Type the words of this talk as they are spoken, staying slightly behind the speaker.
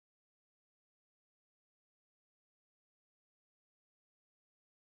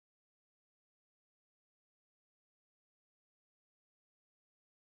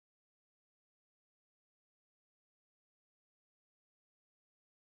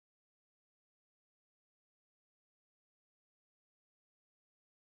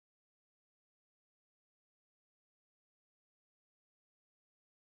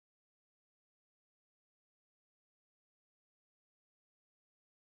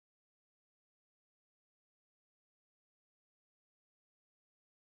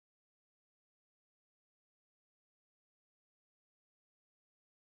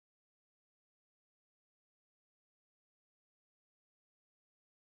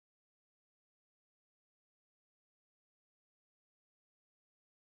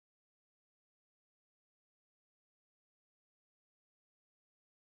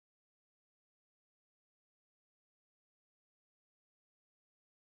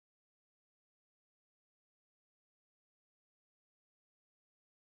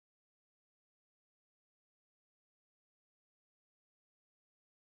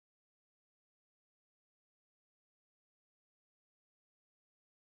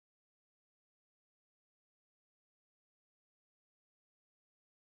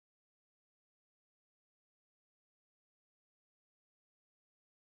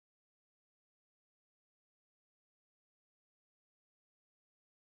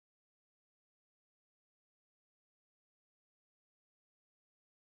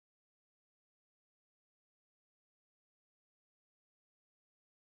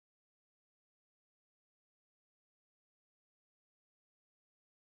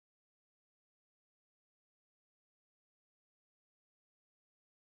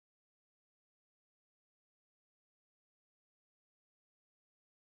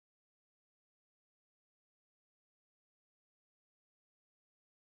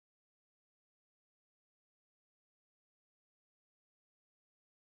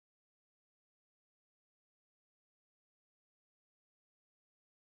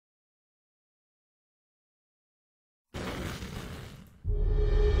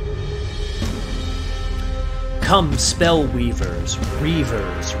Come, spellweavers,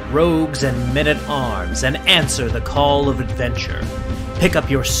 reavers, rogues, and men-at-arms, and answer the call of adventure. Pick up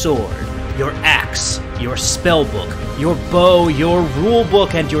your sword, your axe, your spellbook, your bow, your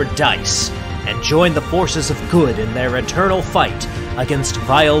rulebook, and your dice, and join the forces of good in their eternal fight against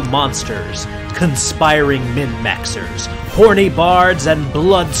vile monsters, conspiring min-maxers, horny bards, and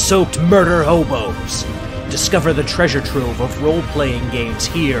blood-soaked murder hobos. Discover the treasure trove of role-playing games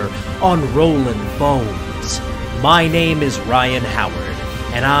here on Rollin' Bones. My name is Ryan Howard,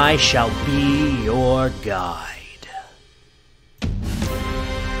 and I shall be your guide.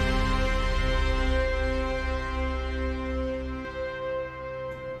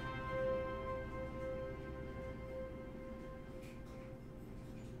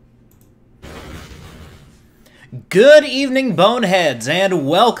 Good evening, Boneheads, and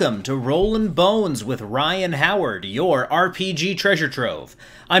welcome to Rollin' Bones with Ryan Howard, your RPG treasure trove.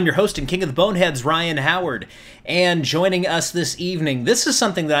 I'm your host and king of the Boneheads, Ryan Howard, and joining us this evening, this is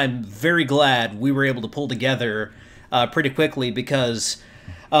something that I'm very glad we were able to pull together pretty quickly, because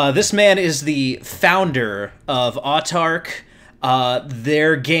this man is the founder of Autark.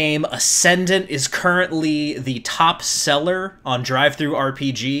 Their game, Ascendant, is currently the top seller on Drive-Thru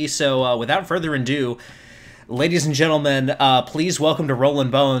RPG, so without further ado, ladies and gentlemen, please welcome to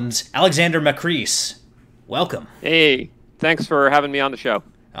Rollin' Bones, Alexander Macris. Welcome. Hey, thanks for having me on the show.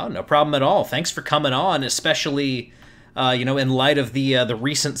 Oh, no problem at all. Thanks for coming on, especially, in light of the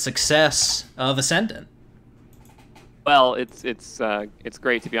recent success of Ascendant. Well, it's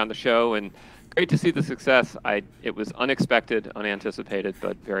great to be on the show and great to see the success. It was unexpected, unanticipated,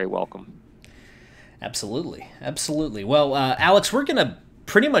 but very welcome. Absolutely, absolutely. Well, Alex, we're gonna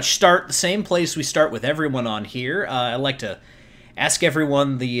pretty much start the same place we start with everyone on here. I like to ask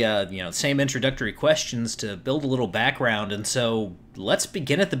everyone the same introductory questions to build a little background, and so let's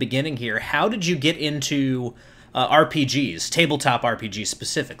begin at the beginning here. How did you get into RPGs, tabletop RPGs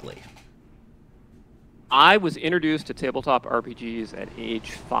specifically? I was introduced to tabletop RPGs at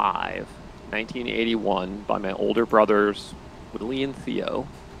age 5, 1981, by my older brothers, Willie and Theo,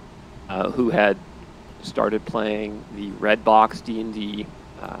 who had started playing the Red Box D&D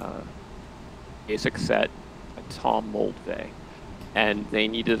basic set by Tom Moldvay, and they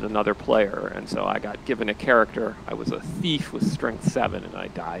needed another player, and so I got given a character. I was a thief with strength 7, and I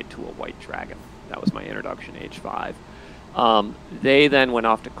died to a white dragon. That was my introduction, age 5. They then went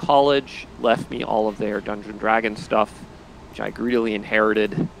off to college, left me all of their Dungeons & Dragons stuff, which I greedily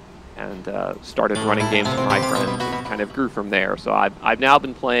inherited, and started running games with my friends, and kind of grew from there. So I've now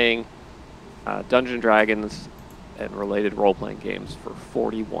been playing Dungeons & Dragons and related role-playing games for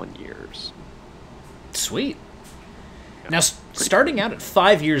 41 years. Sweet. Yeah, now, starting out at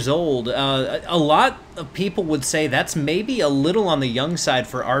 5 years old, a lot of people would say that's maybe a little on the young side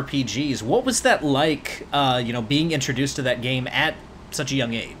for RPGs. What was that like, being introduced to that game at such a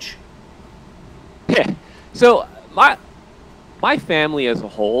young age? Yeah. So my family as a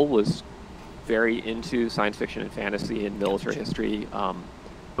whole was very into science fiction and fantasy and military history.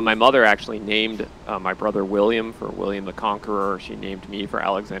 My mother actually named my brother William for William the Conqueror. She named me for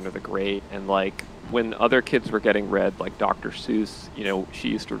Alexander the Great. And like when other kids were getting read, like Dr. Seuss, she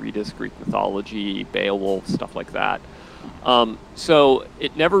used to read us Greek mythology, Beowulf, stuff like that. So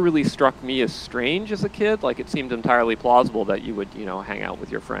it never really struck me as strange as a kid. Like it seemed entirely plausible that you would, hang out with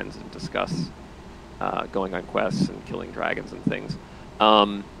your friends and discuss going on quests and killing dragons and things.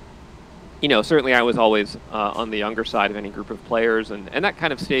 Certainly I was always on the younger side of any group of players, and that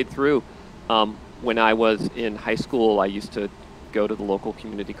kind of stayed through. When I was in high school, I used to go to the local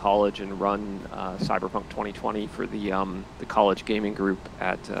community college and run Cyberpunk 2020 for the college gaming group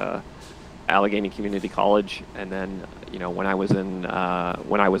at Allegheny Community College. And then, when I was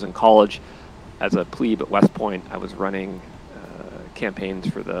in college, as a plebe at West Point, I was running campaigns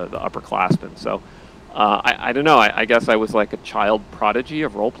for the upperclassmen. So. I don't know. I guess I was like a child prodigy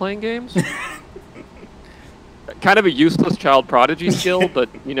of role-playing games. Kind of a useless child prodigy skill, but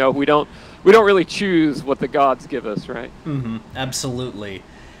we don't really choose what the gods give us, right? Mm-hmm. Absolutely.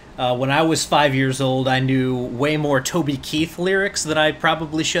 When I was 5 years old, I knew way more Toby Keith lyrics than I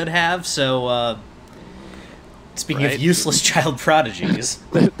probably should have. So, speaking of useless child prodigies,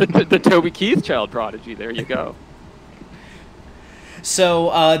 the Toby Keith child prodigy. There you go. So,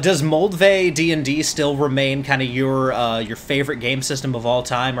 does Moldvay D&D still remain kind of your favorite game system of all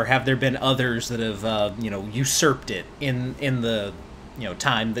time, or have there been others that have usurped it in the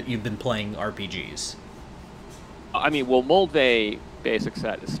time that you've been playing RPGs? I mean, well, Moldvay basic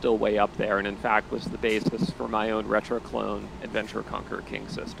set is still way up there, and in fact was the basis for my own retro clone Adventure Conquer King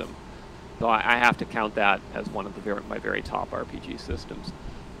system. So I have to count that as one of my very top RPG systems.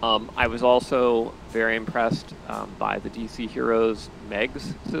 I was also very impressed by the DC Heroes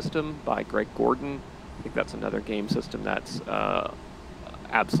Megs system by Greg Gordon. I think that's another game system that's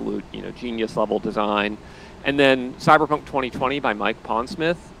absolute, genius level design. And then Cyberpunk 2020 by Mike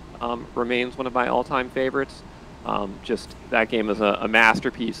Pondsmith remains one of my all-time favorites. Just that game is a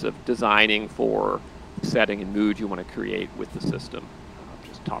masterpiece of designing for the setting and mood you want to create with the system.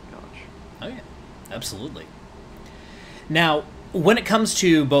 Just top-notch. Oh yeah, absolutely. Now, when it comes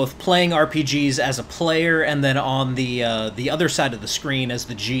to both playing RPGs as a player and then on the other side of the screen as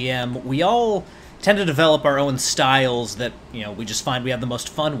the GM, we all tend to develop our own styles that, we just find we have the most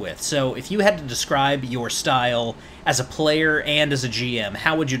fun with. So if you had to describe your style as a player and as a GM,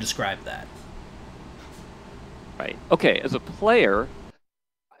 how would you describe that? Right. Okay, as a player,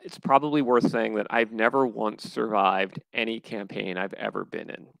 it's probably worth saying that I've never once survived any campaign I've ever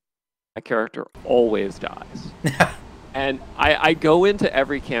been in. My character always dies. And I go into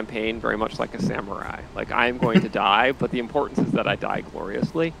every campaign very much like a samurai. Like, I'm going to die, but the importance is that I die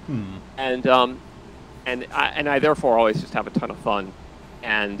gloriously. And I therefore always just have a ton of fun,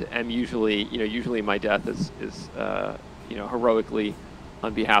 and am usually my death is heroically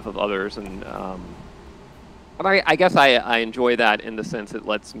on behalf of others, and I guess I enjoy that in the sense it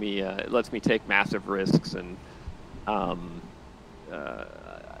lets me take massive risks, and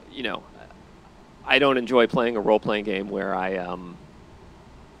I don't enjoy playing a role-playing game where I am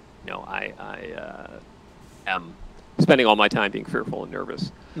spending all my time being fearful and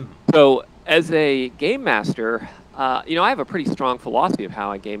nervous. So as a game master, I have a pretty strong philosophy of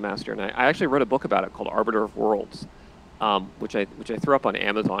how I game master, and I actually wrote a book about it called Arbiter of Worlds, which I threw up on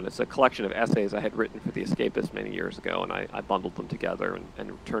Amazon. It's a collection of essays I had written for The Escapist many years ago, and I bundled them together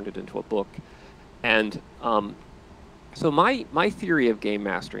and turned it into a book. And so my theory of game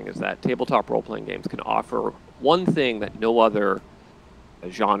mastering is that tabletop role-playing games can offer one thing that no other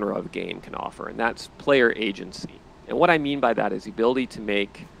genre of game can offer, and that's player agency. And what I mean by that is the ability to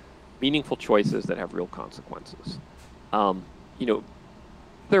make meaningful choices that have real consequences.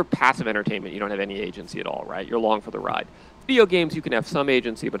 They're passive entertainment. You don't have any agency at all, right? You're along for the ride. Video games, you can have some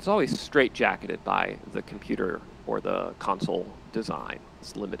agency, but it's always straitjacketed by the computer or the console design.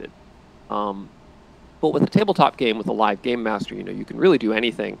 It's limited. But with a tabletop game with a live game master, you can really do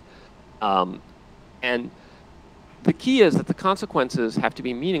anything. And the key is that the consequences have to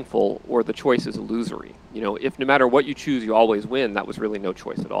be meaningful or the choice is illusory. If no matter what you choose, you always win, that was really no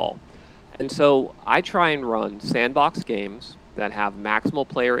choice at all. And so I try and run sandbox games that have maximal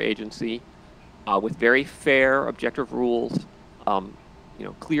player agency with very fair, objective rules,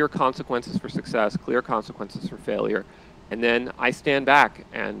 clear consequences for success, clear consequences for failure. And then I stand back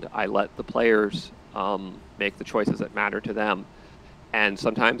and I let the players make the choices that matter to them. And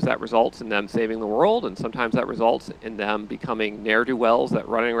sometimes that results in them saving the world, and sometimes that results in them becoming ne'er-do-wells that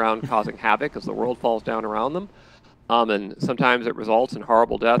running around causing havoc as the world falls down around them. And sometimes it results in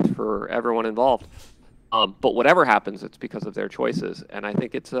horrible death for everyone involved. But whatever happens, it's because of their choices, and I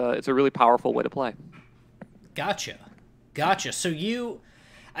think it's a really powerful way to play. Gotcha. So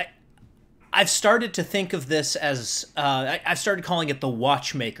I've started to think of this as I've started calling it the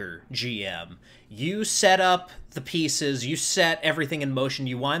watchmaker GM. You set up the pieces, you set everything in motion,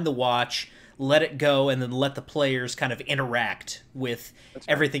 you wind the watch, let it go, and then let the players kind of interact with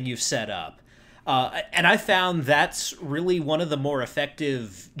everything you've set up. And I found that's really one of the more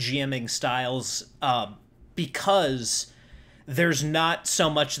effective GMing styles because there's not so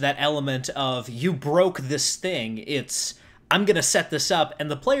much that element of you broke this thing. It's I'm going to set this up, and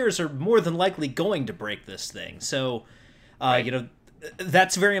the players are more than likely going to break this thing. So, right.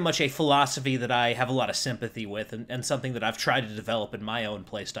 That's very much a philosophy that I have a lot of sympathy with, and something that I've tried to develop in my own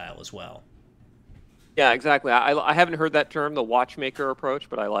playstyle as well. Yeah, exactly. I haven't heard that term, the watchmaker approach,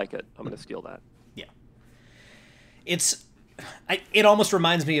 but I like it. I'm going to steal that. Yeah. It almost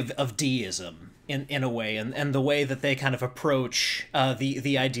reminds me of deism in a way, and the way that they kind of approach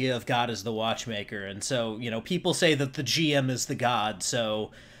the idea of God as the watchmaker. And so, people say that the GM is the God,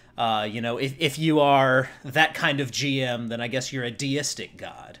 so... if you are that kind of GM, then I guess you're a deistic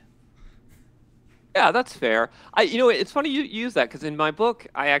god. Yeah, that's fair. It's funny you use that, because in my book,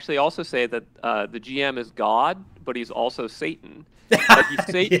 I actually also say that the GM is God, but he's also Satan. But he's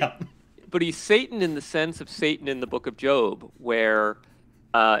Satan, yeah. But he's Satan in the sense of Satan in the Book of Job, where,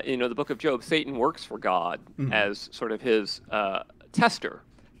 the Book of Job, Satan works for God as sort of his tester.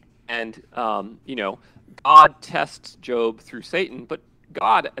 And, God tests Job through Satan, but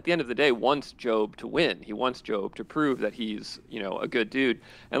God, at the end of the day, wants Job to win. He wants Job to prove that he's, a good dude.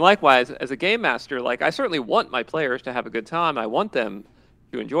 And likewise, as a game master, I certainly want my players to have a good time. I want them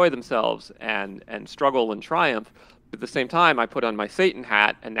to enjoy themselves and struggle and triumph. At the same time, I put on my Satan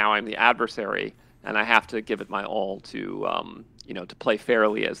hat, and now I'm the adversary, and I have to give it my all to, to play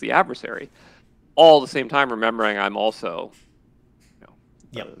fairly as the adversary. All at the same time, remembering I'm also,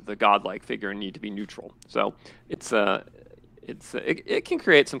 the godlike figure and need to be neutral. So it can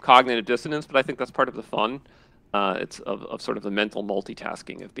create some cognitive dissonance, but I think that's part of the fun. It's of sort of the mental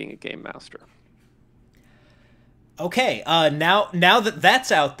multitasking of being a game master. Okay, now that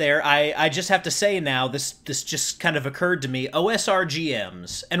that's out there, I just have to say now, this just kind of occurred to me, OSR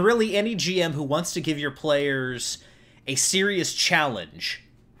GMs, and really any GM who wants to give your players a serious challenge,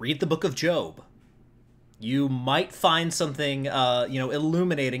 read the Book of Job. You might find something,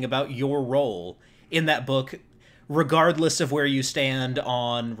 illuminating about your role in that book, regardless of where you stand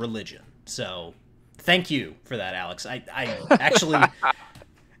on religion. So, thank you for that, Alex. I actually...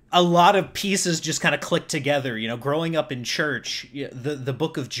 a lot of pieces just kind of click together. Growing up in church, the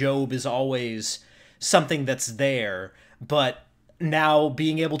Book of Job is always something that's there, but now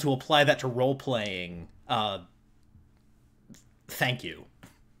being able to apply that to role-playing, thank you.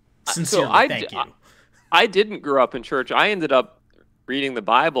 Sincerely, thank you. I didn't grow up in church. I ended up reading the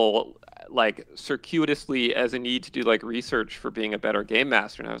Bible like circuitously as a need to do like research for being a better game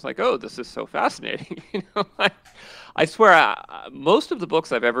master, and I was like, oh, this is so fascinating. I swear, most of the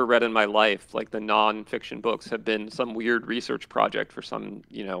books I've ever read in my life, like the non-fiction books, have been some weird research project for some,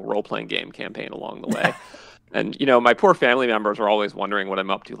 role-playing game campaign along the way. And, my poor family members are always wondering what I'm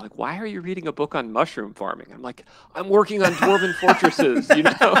up to. Like, why are you reading a book on mushroom farming? I'm like, I'm working on dwarven fortresses,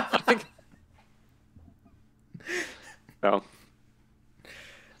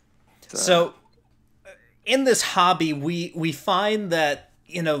 So, in this hobby, we find that,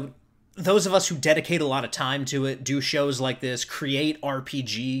 those of us who dedicate a lot of time to it, do shows like this, create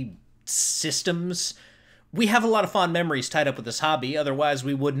RPG systems, we have a lot of fond memories tied up with this hobby. Otherwise,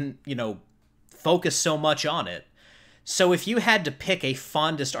 we wouldn't, focus so much on it. So if you had to pick a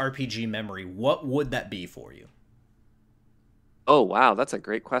fondest RPG memory, what would that be for you? Oh, wow. That's a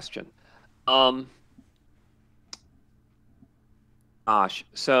great question. Gosh.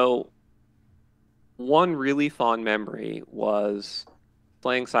 So one really fond memory was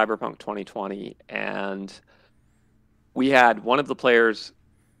playing Cyberpunk 2020, and we had one of the players'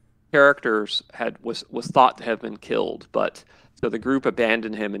 characters was thought to have been killed, but so the group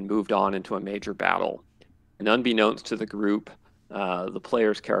abandoned him and moved on into a major battle. And unbeknownst to the group, the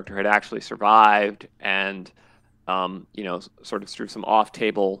player's character had actually survived, and sort of through some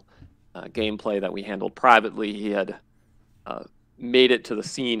off-table gameplay that we handled privately, he had made it to the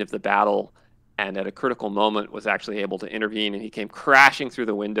scene of the battle, and at a critical moment was actually able to intervene, and he came crashing through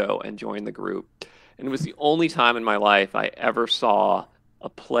the window and joined the group. And it was the only time in my life I ever saw a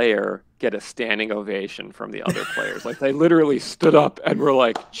player get a standing ovation from the other players. Like, they literally stood up and were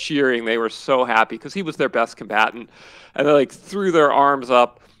like cheering. They were so happy because he was their best combatant, and they like threw their arms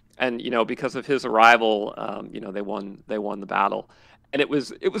up, and because of his arrival, they won the battle. And it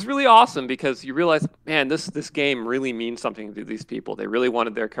was really awesome because you realize, man, this game really means something to these people. They really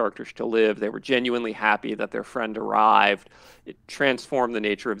wanted their characters to live. They were genuinely happy that their friend arrived. It transformed the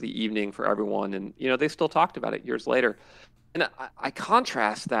nature of the evening for everyone, and they still talked about it years later. And I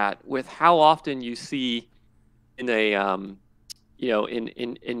contrast that with how often you see in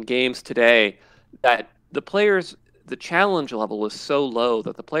in games today that the challenge level is so low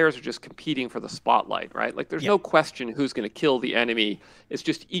that the players are just competing for the spotlight, right? Like, there's no question who's going to kill the enemy. It's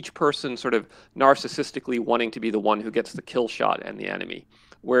just each person sort of narcissistically wanting to be the one who gets the kill shot and the enemy.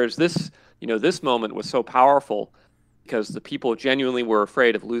 Whereas this moment was so powerful because the people genuinely were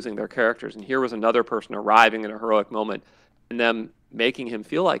afraid of losing their characters. And here was another person arriving in a heroic moment and them making him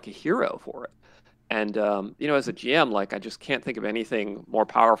feel like a hero for it. And, as a GM, like, I just can't think of anything more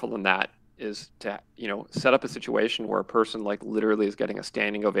powerful than that, is to, set up a situation where a person like literally is getting a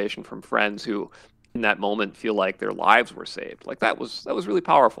standing ovation from friends who in that moment feel like their lives were saved. Like, that was really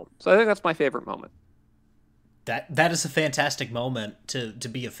powerful. So I think that's my favorite moment. That is a fantastic moment to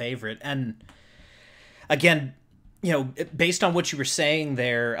be a favorite. And again, based on what you were saying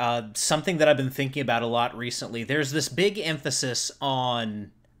there, something that I've been thinking about a lot recently, there's this big emphasis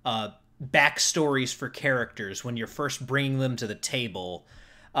on backstories for characters when you're first bringing them to the table,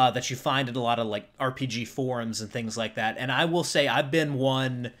 that you find in a lot of like RPG forums and things like that. And I will say I've been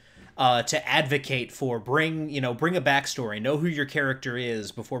one to advocate for bring a backstory, know who your character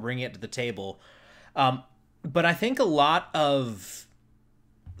is before bringing it to the table. But I think a lot of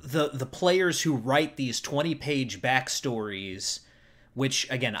the players who write these 20-page backstories, which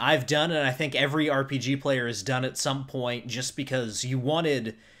again I've done, and I think every RPG player has done at some point, just because you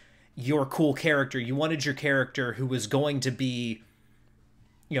wanted your cool character, you wanted your character who was going to be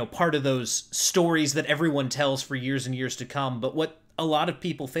part of those stories that everyone tells for years and years to come. But what a lot of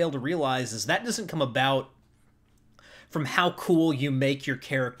people fail to realize is that doesn't come about from how cool you make your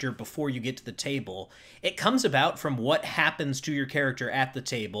character before you get to the table. It comes about from what happens to your character at the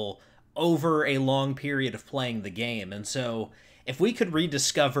table over a long period of playing the game. And so if we could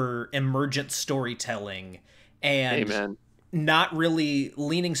rediscover emergent storytelling and Amen. not really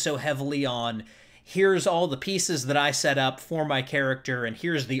leaning so heavily on here's all the pieces that I set up for my character and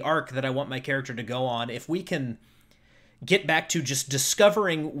here's the arc that I want my character to go on, if we can get back to just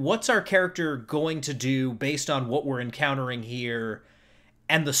discovering what's our character going to do based on what we're encountering here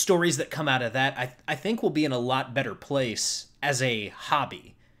and the stories that come out of that, I think we'll be in a lot better place as a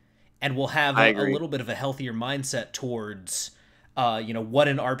hobby. And we'll have a little bit of a healthier mindset towards, what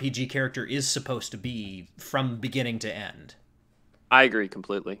an RPG character is supposed to be from beginning to end. I agree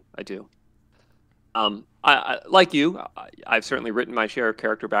completely. I do. I like you, I've certainly written my share of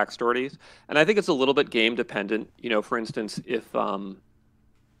character backstories, and I think it's a little bit game dependent. For instance, if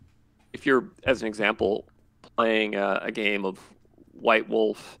you're, as an example, playing a game of White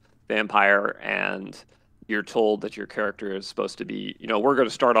Wolf Vampire, and you're told that your character is supposed to be, we're going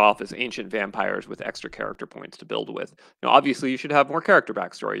to start off as ancient vampires with extra character points to build with. Obviously, you should have more character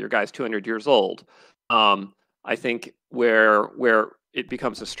backstory. Your guy's 200 years old. I think where it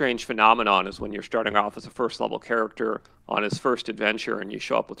becomes a strange phenomenon is when you're starting off as a first level character on his first adventure and you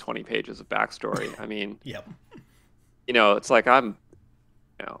show up with 20 pages of backstory. I mean, yep. It's like I'm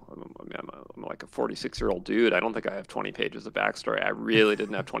like a 46-year-old dude. I don't think I have 20 pages of backstory. I really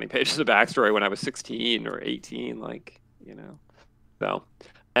didn't have 20 pages of backstory when I was 16 or 18, So,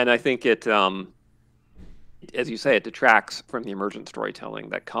 and I think it, as you say, it detracts from the emergent storytelling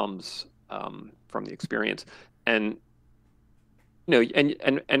that comes from the experience. And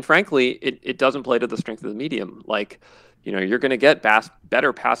and frankly, it doesn't play to the strength of the medium. You're going to get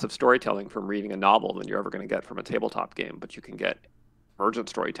better passive storytelling from reading a novel than you're ever going to get from a tabletop game, but you can get emergent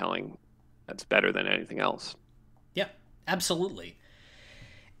storytelling that's better than anything else. Yeah, absolutely.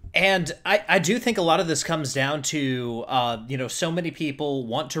 And I do think a lot of this comes down to, so many people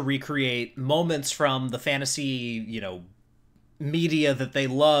want to recreate moments from the fantasy, media that they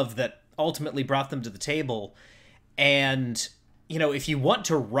love that ultimately brought them to the table. And if you want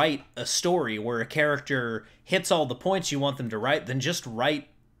to write a story where a character hits all the points you want them to write, then just write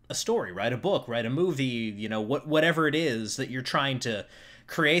a story, write a book, write a movie, whatever it is that you're trying to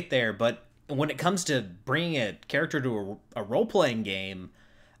create there. But when it comes to bringing a character to a role-playing game,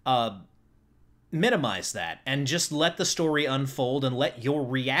 minimize that and just let the story unfold and let your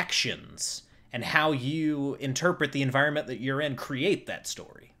reactions and how you interpret the environment that you're in create that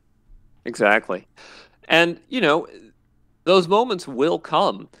story. Exactly. And, those moments will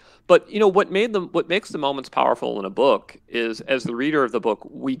come. But, what makes the moments powerful in a book is, as the reader of the book,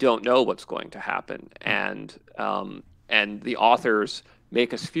 we don't know what's going to happen. And the authors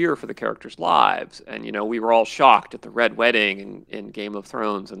make us fear for the characters' lives. And, we were all shocked at the Red Wedding in Game of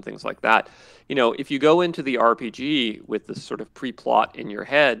Thrones and things like that. If you go into the RPG with this sort of pre-plot in your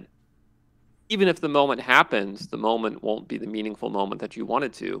head, even if the moment happens, the moment won't be the meaningful moment that you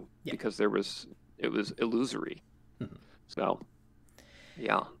wanted to, because it was illusory. Mm-hmm. So,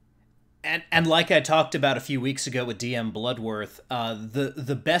 yeah. And like I talked about a few weeks ago with DM Bloodworth,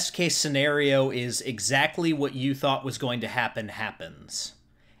 the best case scenario is exactly what you thought was going to happen happens.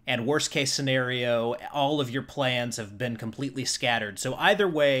 And worst case scenario, all of your plans have been completely scattered. So either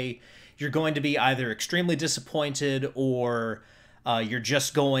way, you're going to be either extremely disappointed or you're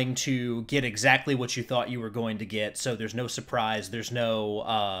just going to get exactly what you thought you were going to get. So there's no surprise. There's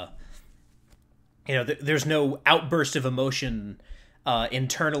no, there's no outburst of emotion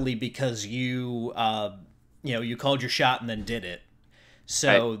internally because you called your shot and then did it.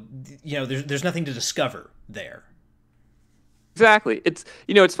 So, right. There's nothing to discover there. Exactly. It's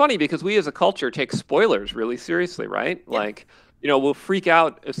funny because we as a culture take spoilers really seriously, right? Yeah. We'll freak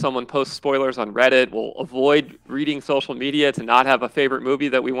out if someone posts spoilers on Reddit. We'll avoid reading social media to not have a favorite movie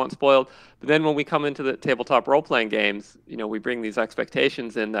that we want spoiled. But then when we come into the tabletop role-playing games, we bring these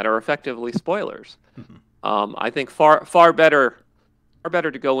expectations in that are effectively spoilers. Mm-hmm. I think far better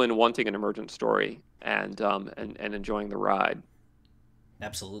to go in wanting an emergent story and enjoying the ride.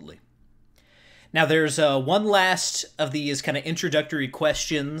 Absolutely. Now, there's one last of these kind of introductory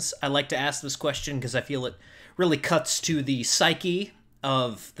questions. I like to ask this question because I feel it really cuts to the psyche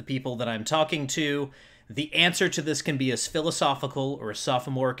of the people that I'm talking to. The answer to this can be as philosophical or as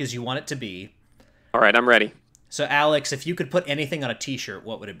sophomoric as you want it to be. All right, I'm ready. So, Alex, if you could put anything on a t-shirt,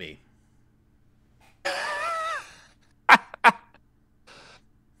 what would it be?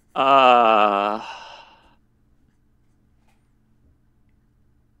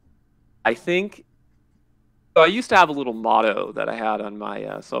 I think so I used to have a little motto that I had on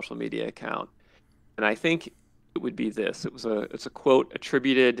my social media account, and I think it would be this. It's a quote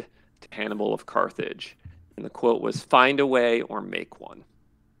attributed to Hannibal of Carthage, and the quote was "Find a way or make one."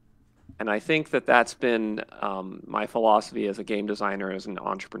 And I think that that's been my philosophy as a game designer, as an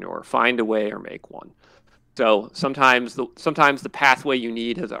entrepreneur: find a way or make one. So sometimes the pathway you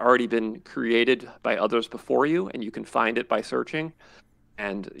need has already been created by others before you, and you can find it by searching.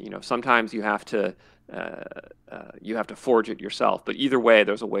 And sometimes you have to forge it yourself. But either way,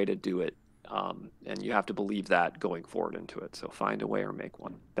 there's a way to do it, and you have to believe that going forward into it. So find a way or make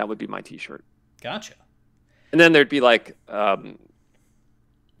one. That would be my T-shirt. Gotcha. And then there'd be like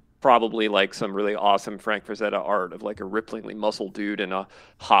probably like some really awesome Frank Frazetta art of like a ripplingly muscled dude and a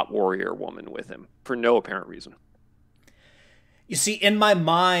hot warrior woman with him for no apparent reason. You see, in my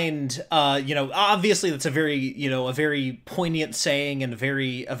mind, obviously that's a very poignant saying and a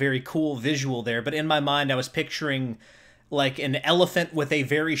very cool visual there. But in my mind, I was picturing like an elephant with a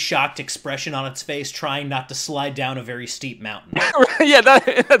very shocked expression on its face, trying not to slide down a very steep mountain. Yeah,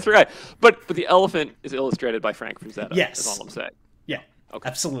 that's right. But the elephant is illustrated by Frank Frazetta. Yes, is all I'm saying. Yeah, okay.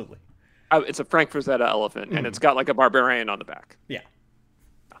 Absolutely. It's a Frank Frazetta elephant, and it's got like a barbarian on the back. Yeah.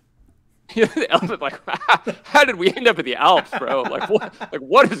 The elephant, like, how did we end up in the Alps, bro? Like,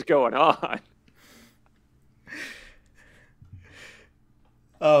 what is going on?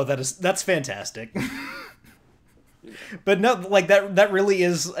 Oh, that's fantastic. But no, like that really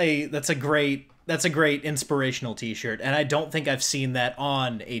is that's a great inspirational T-shirt, and I don't think I've seen that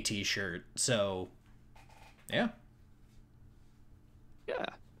on a T-shirt. So, yeah. Yeah.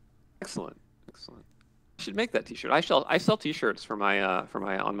 Excellent. I should make that T-shirt. I sell T-shirts on my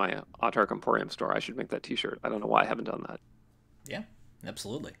Autark Emporium store. I should make that T-shirt. I don't know why I haven't done that. Yeah,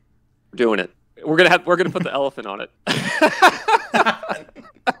 absolutely. We're doing it. We're gonna put the elephant on it.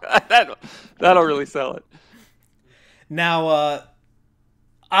 That'll really sell it. Now,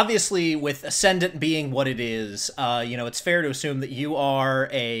 obviously, with Ascendant being what it is, it's fair to assume that you are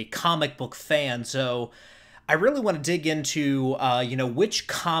a comic book fan. So, I really want to dig into, which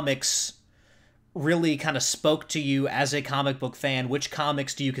comics really kind of spoke to you as a comic book fan. Which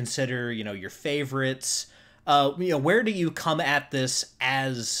comics do you consider, your favorites? Where do you come at this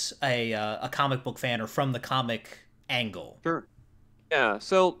as a comic book fan or from the comic angle? Sure. Yeah.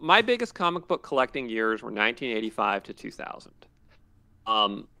 So my biggest comic book collecting years were 1985 to 2000.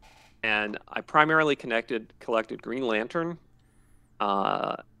 And I primarily collected Green Lantern,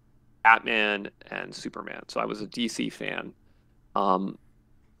 Batman, and Superman. So I was a DC fan.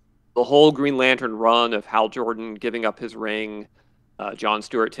 The whole Green Lantern run of Hal Jordan giving up his ring, John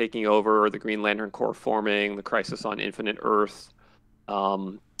Stewart taking over, the Green Lantern Corps forming, the Crisis on Infinite Earth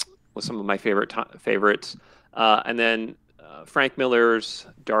was some of my favorites. And then Frank Miller's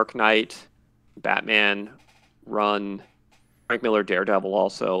Dark Knight, Batman run, Frank Miller Daredevil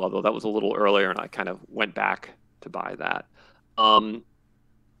also, although that was a little earlier and I kind of went back to buy that.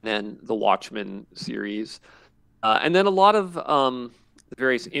 Then the Watchmen series. And then a lot of the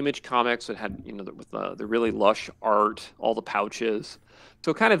various Image comics that had, with the really lush art, all the pouches.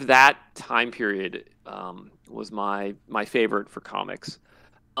 So kind of that time period was my favorite for comics.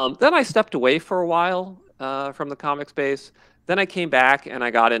 Then I stepped away for a while from the comic space. Then I came back and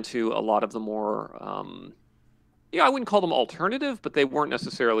I got into a lot of the more, I wouldn't call them alternative, but they weren't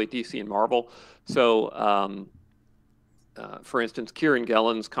necessarily DC and Marvel. So, for instance, Kieran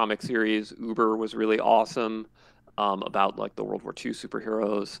Gillen's comic series, Uber, was really awesome. About like the World War II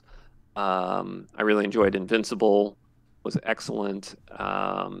superheroes. I really enjoyed Invincible, was excellent.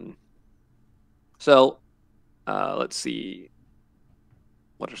 Let's see.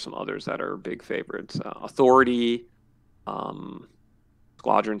 What are some others that are big favorites? Authority,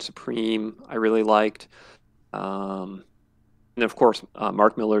 Squadron Supreme, I really liked. And of course,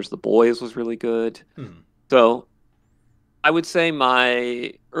 Mark Miller's The Boys was really good. So I would say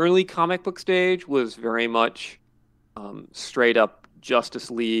my early comic book stage was very much straight up Justice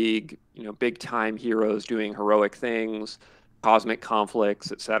League, big time heroes doing heroic things, cosmic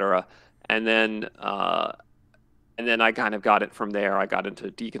conflicts, etc. And then I kind of got it from there. I got into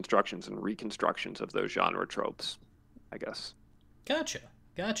deconstructions and reconstructions of those genre tropes, I guess. Gotcha.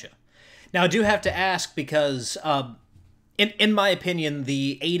 Now I do have to ask because, in my opinion,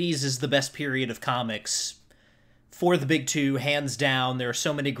 the 80s is the best period of comics for the big two, hands down. There are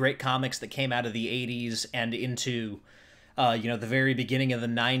so many great comics that came out of the 80s and into, the very beginning of the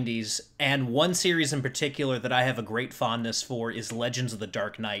 90s. And one series in particular that I have a great fondness for is Legends of the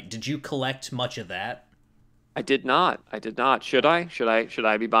Dark Knight. Did you collect much of that? I did not. Should I? Should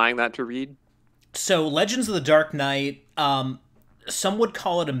I be buying that to read? So Legends of the Dark Knight, some would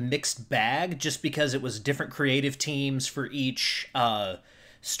call it a mixed bag, just because it was different creative teams for each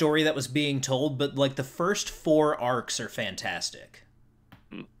story that was being told. But like the first 4 arcs are fantastic.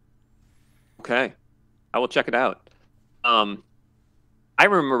 Okay, I will check it out. I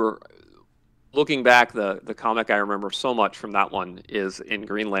remember looking back, the comic I remember so much from that one is in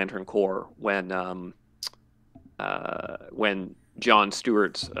Green Lantern Corps when John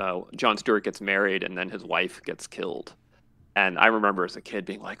Stewart gets married and then his wife gets killed. And I remember as a kid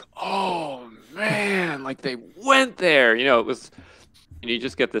being like, "Oh man, like they went there." You know, it was, and you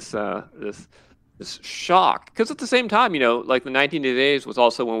just get this shock, because at the same time, you know, like the 1980 Days was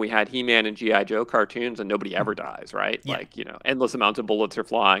also when we had He-Man and G.I. Joe cartoons, and nobody ever dies, right? Yeah. Like, you know, endless amounts of bullets are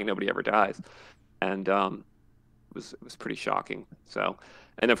flying, nobody ever dies, and it was pretty shocking. So,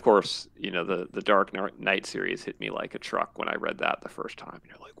 and of course, you know, the Dark Knight series hit me like a truck when I read that the first time.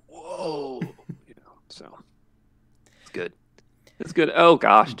 You're like, whoa, you know. So it's good. It's good. Oh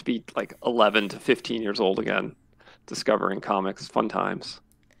gosh, to be like 11 to 15 years old again, discovering comics, fun times.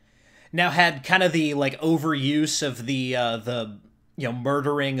 Now, had kind of the like overuse of the you know,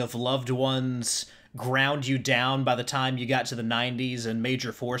 murdering of loved ones ground you down by the time you got to the 90s and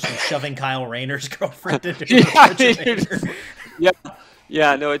Major Force was shoving Kyle Rayner's girlfriend into the refrigerator? Yeah,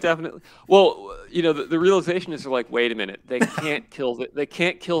 yeah, no, it definitely. Well, you know, the realization is, they're like, wait a minute, they can't kill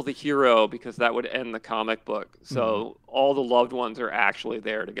the hero, because that would end the comic book. So all the loved ones are actually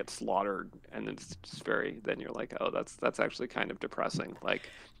there to get slaughtered, and it's just then you're like, oh, that's actually kind of depressing. Like,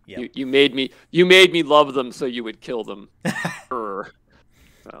 Yep. you made me love them so you would kill them.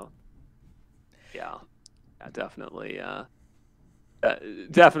 So yeah, definitely.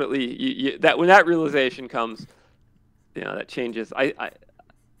 Definitely, that when that realization comes, you know, that changes.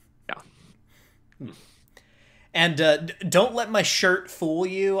 Yeah. And don't let my shirt fool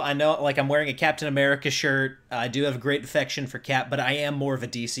you. I know, like, I'm wearing a Captain America shirt. I do have a great affection for Cap, but I am more of a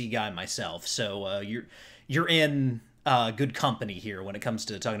DC guy myself. So you're in good company here when it comes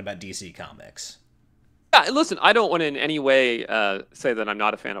to talking about DC comics. Yeah, listen, I don't want to in any way say that I'm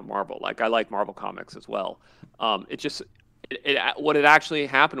not a fan of Marvel. Like, I like Marvel comics as well. What had actually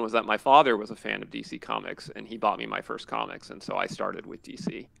happened was that my father was a fan of DC comics, and he bought me my first comics, and so I started with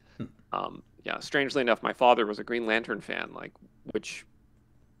DC. Yeah, strangely enough, my father was a Green Lantern fan, like, which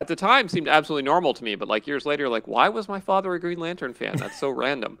at the time seemed absolutely normal to me, but like years later, like, why was my father a Green Lantern fan? That's so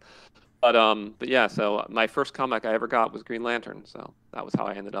random. But yeah, so my first comic I ever got was Green Lantern, so that was how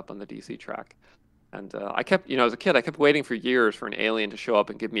I ended up on the DC track. And I kept, you know, as a kid, I kept waiting for years for an alien to show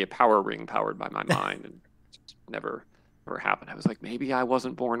up and give me a power ring powered by my mind, and it just never happened. I was like, maybe I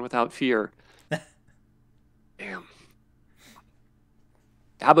wasn't born without fear. Damn.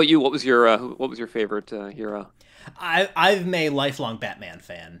 How about you? What was your favorite hero? I've been a lifelong Batman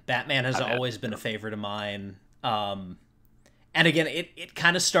fan. Batman has always been a favorite of mine. And again, it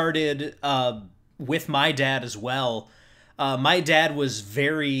kind of started with my dad as well. My dad was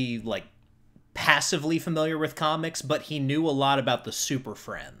very, like, passively familiar with comics, but he knew a lot about the Super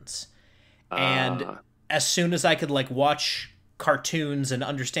Friends. And as soon as I could, like, watch cartoons and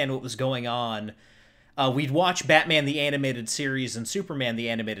understand what was going on, we'd watch Batman the Animated Series and Superman the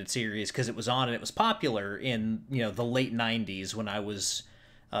Animated Series because it was on and it was popular in, you know, the late 90s when I was,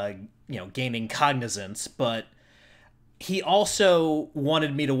 you know, gaining cognizance. But he also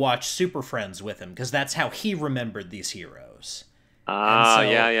wanted me to watch Super Friends with him because that's how he remembered these heroes.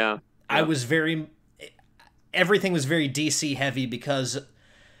 Yeah. I was everything was very DC heavy because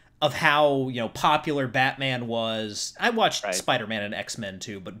of how, you know, popular Batman was. I watched Spider-Man and X-Men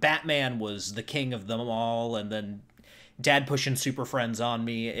too, but Batman was the king of them all, and then Dad pushing Super Friends on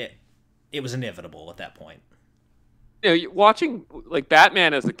me, it was inevitable at that point. You know, watching, like,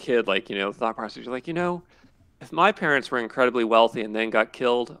 Batman as a kid, like, you know, thought process, you're like, you know, if my parents were incredibly wealthy and then got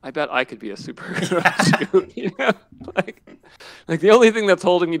killed, I bet I could be a superhero too. You know? Like the only thing that's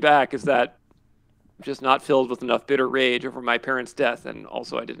holding me back is that I'm just not filled with enough bitter rage over my parents' death, and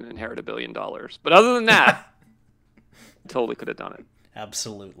also I didn't inherit $1 billion. But other than that, I totally could have done it.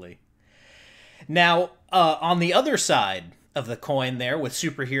 Absolutely. Now, on the other side of the coin there with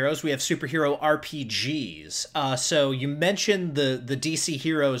superheroes, we have superhero RPGs. So you mentioned the DC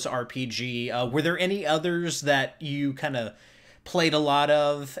Heroes RPG. Were there any others that you kind of played a lot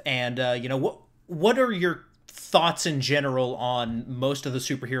of? And, you know, what are your thoughts in general on most of the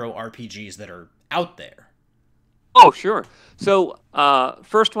superhero RPGs that are out there? Oh, sure. So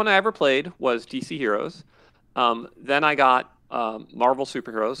first one I ever played was DC Heroes. Then I got Marvel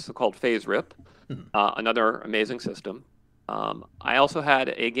Superheroes, so called Phase Rip, another amazing system. I also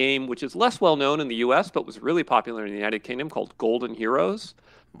had a game which is less well known in the US, but was really popular in the United Kingdom called Golden Heroes,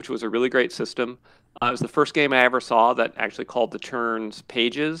 which was a really great system. It was the first game I ever saw that actually called the turns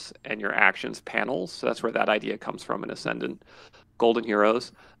pages and your actions panels. So that's where that idea comes from in Ascendant, Golden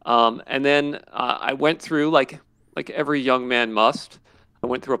Heroes. And then I went through, like every young man must, I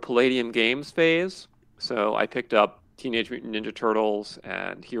went through a Palladium Games phase. So I picked up Teenage Mutant Ninja Turtles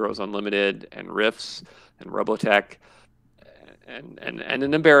and Heroes Unlimited and Rifts and Robotech and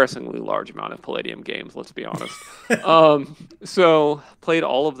an embarrassingly large amount of Palladium games, let's be honest. So played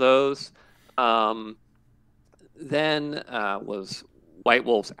all of those. Then was White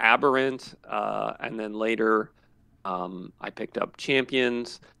Wolf's Aberrant, and then later I picked up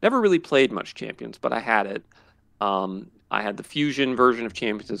Champions. Never really played much Champions, but I had it. I had the Fusion version of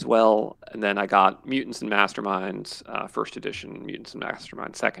Champions as well, and then I got Mutants and Masterminds, first edition, Mutants and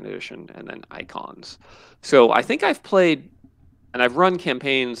Masterminds, second edition, and then Icons. So I think I've played, and I've run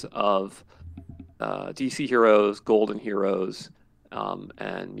campaigns of DC Heroes, Golden Heroes,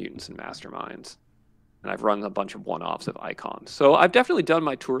 and Mutants and Masterminds. And I've run a bunch of one-offs of Icons. So I've definitely done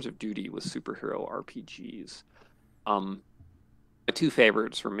my tours of duty with superhero RPGs. My two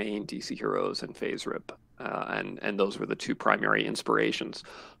favorites remain DC Heroes and Phase Rip. And those were the two primary inspirations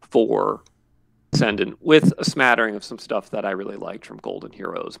for Ascendant, with a smattering of some stuff that I really liked from Golden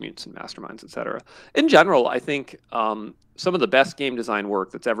Heroes, Mutants and Masterminds, etc. In general, I think some of the best game design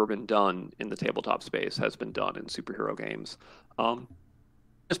work that's ever been done in the tabletop space has been done in superhero games.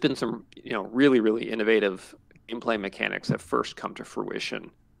 There's been some, really, really innovative gameplay mechanics that first come to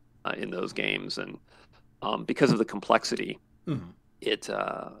fruition in those games, and because of the complexity of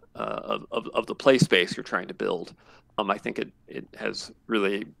the play space you're trying to build, I think it has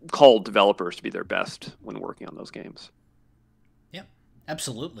really called developers to be their best when working on those games. Yeah,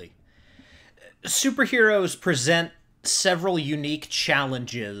 absolutely. Superheroes present several unique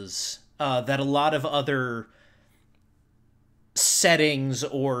challenges that a lot of other settings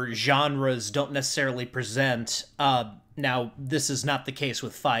or genres don't necessarily present. Now, this is not the case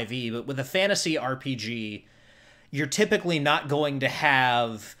with 5e, but with a fantasy RPG, you're typically not going to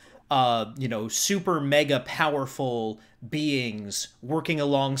have super mega powerful beings working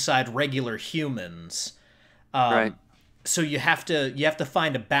alongside regular humans. Right. So you have to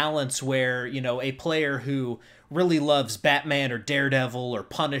find a balance where, a player who really loves Batman or Daredevil or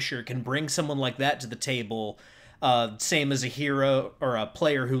Punisher can bring someone like that to the table. Same as a hero or a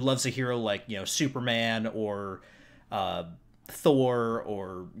player who loves a hero like, Superman or Thor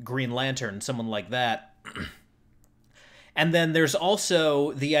or Green Lantern, someone like that. And then there's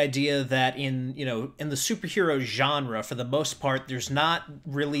also the idea that in the superhero genre, for the most part, there's not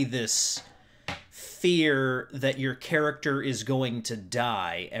really this fear that your character is going to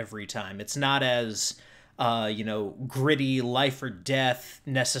die every time. It's not as, gritty life or death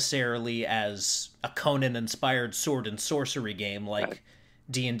necessarily as a Conan-inspired sword and sorcery game like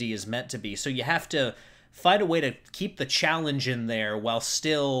D&D is meant to be. So you have to find a way to keep the challenge in there while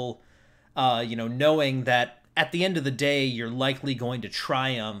still, knowing that at the end of the day, you're likely going to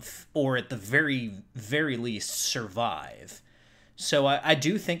triumph or at the very, very least survive. So I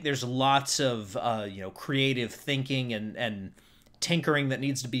do think there's lots of, creative thinking and tinkering that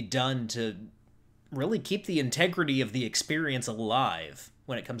needs to be done to really keep the integrity of the experience alive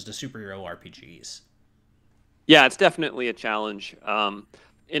when it comes to superhero RPGs. Yeah, it's definitely a challenge.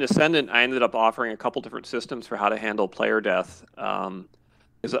 In Ascendant, I ended up offering a couple different systems for how to handle player death.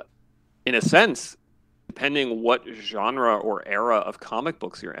 Because in a sense, depending what genre or era of comic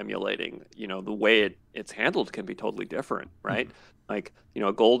books you're emulating, the way it's handled can be totally different, right? Mm-hmm. Like,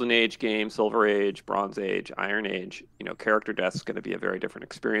 a Golden Age game, Silver Age, Bronze Age, Iron Age, character death is going to be a very different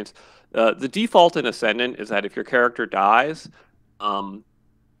experience. The default in Ascendant is that if your character dies,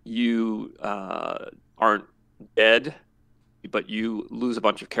 you aren't dead, but you lose a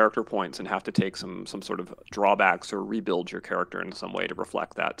bunch of character points and have to take some sort of drawbacks or rebuild your character in some way to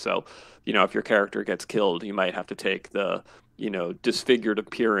reflect that. So, if your character gets killed, you might have to take the, disfigured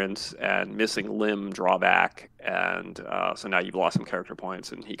appearance and missing limb drawback. And so now you've lost some character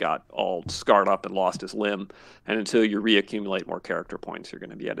points, and he got all scarred up and lost his limb. And until you reaccumulate more character points, you're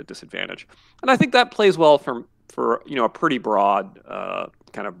going to be at a disadvantage. And I think that plays well for a pretty broad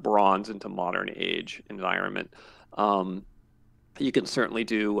kind of Bronze into Modern Age environment. You can certainly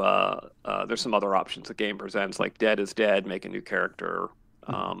do, there's some other options the game presents, like Dead is Dead, make a new character,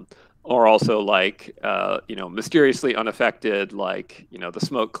 or also like, mysteriously unaffected, like, the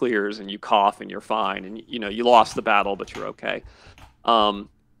smoke clears and you cough and you're fine, and, you lost the battle, but you're okay.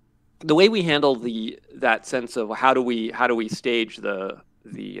 The way we handle that sense of how do we stage the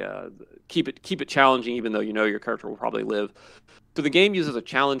keep it challenging, even though you know your character will probably live. So the game uses a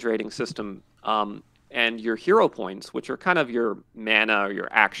challenge rating system, and your hero points, which are kind of your mana or your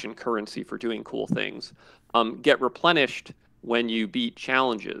action currency for doing cool things, get replenished when you beat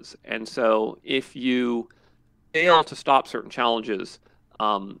challenges. And so if you fail to stop certain challenges,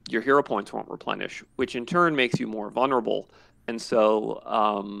 your hero points won't replenish, which in turn makes you more vulnerable, and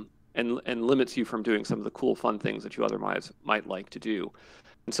so and limits you from doing some of the cool, fun things that you otherwise might like to do.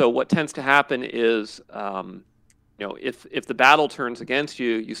 And so what tends to happen is, if the battle turns against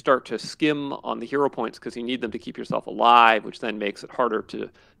you, you start to skim on the hero points because you need them to keep yourself alive, which then makes it harder to,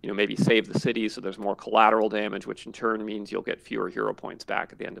 maybe save the city. So there's more collateral damage, which in turn means you'll get fewer hero points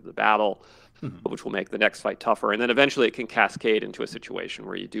back at the end of the battle, which will make the next fight tougher. And then eventually it can cascade into a situation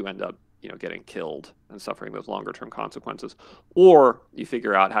where you do end up, getting killed and suffering those longer term consequences. Or you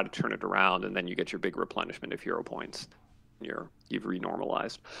figure out how to turn it around, and then you get your big replenishment of hero points. You've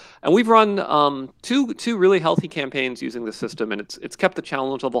renormalized, and we've run two really healthy campaigns using the system, and it's kept the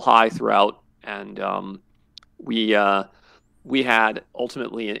challenge level high throughout. And we had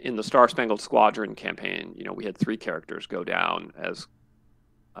ultimately in the Star Spangled Squadron campaign, we had 3 characters go down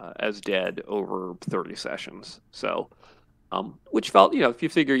as dead over 30 sessions. So, which felt, if you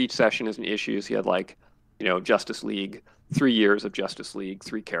figure each session is an issue, so you had like, Justice League, 3 years of Justice League,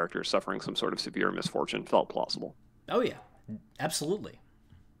 3 characters suffering some sort of severe misfortune, felt plausible. Oh yeah. Absolutely.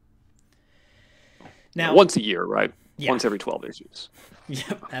 Now, once a year, right? Yeah. Once every 12 issues.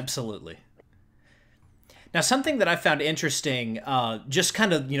 Yep, absolutely. Now, something that I found interesting, just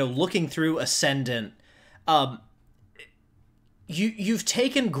kind of, looking through Ascendant, you've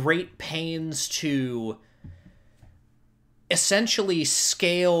taken great pains to essentially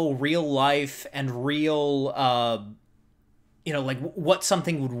scale real life and real, like what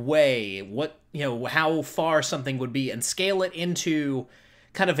something would weigh, how far something would be, and scale it into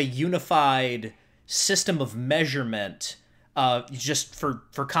kind of a unified system of measurement, just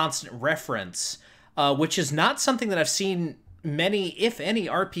for constant reference, which is not something that I've seen many, if any,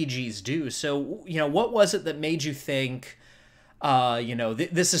 RPGs do. So, what was it that made you think,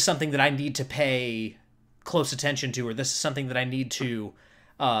 this is something that I need to pay close attention to, or this is something that I need to,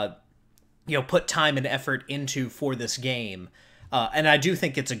 put time and effort into for this game? And I do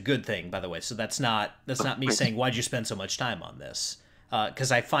think it's a good thing, by the way. So that's not me saying, why'd you spend so much time on this?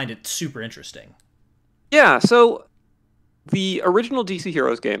 Because I find it super interesting. Yeah, so the original DC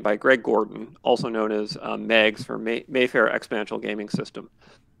Heroes game by Greg Gordon, also known as MEGS for Mayfair Exponential Gaming System,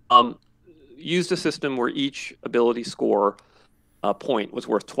 used a system where each ability score point was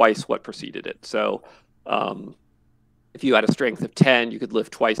worth twice what preceded it. So if you had a strength of 10, you could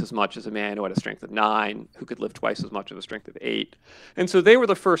lift twice as much as a man who had a strength of 9, who could lift twice as much as a strength of 8. And so they were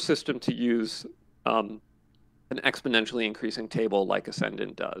the first system to use an exponentially increasing table like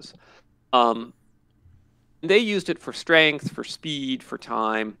Ascendant does. They used it for strength, for speed, for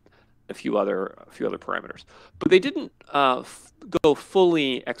time, a few other parameters. But they didn't go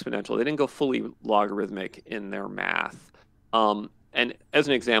fully exponential. They didn't go fully logarithmic in their math. And as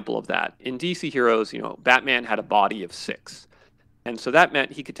an example of that, in DC Heroes, Batman had a body of 6. And so that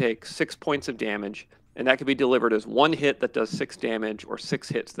meant he could take 6 points of damage, and that could be delivered as 1 hit that does 6 damage or 6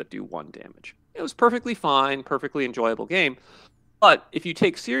 hits that do 1 damage. It was perfectly fine, perfectly enjoyable game. But if you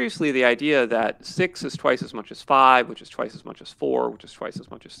take seriously the idea that 6 is twice as much as 5, which is twice as much as 4, which is twice as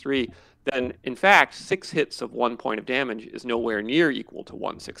much as 3, then in fact, 6 hits of 1 point of damage is nowhere near equal to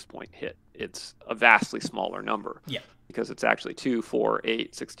 1 6-point hit. It's a vastly smaller number. Yeah. Because it's actually 2, 4,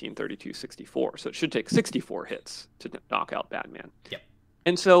 8, 16, 32, 64. So it should take 64 hits to knock out Batman. Yep.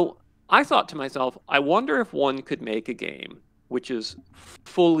 And so I thought to myself, I wonder if one could make a game which is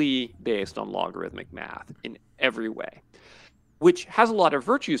fully based on logarithmic math in every way, which has a lot of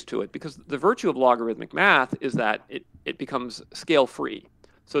virtues to it, because the virtue of logarithmic math is that it becomes scale-free,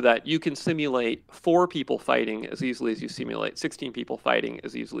 so that you can simulate 4 people fighting as easily as you simulate 16 people fighting,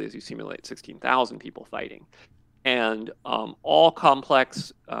 as easily as you simulate 16,000 people fighting. And all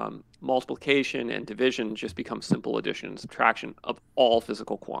complex multiplication and division just become simple addition and subtraction of all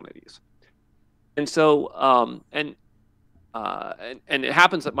physical quantities. And so, and it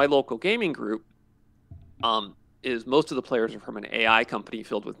happens that my local gaming group is most of the players are from an AI company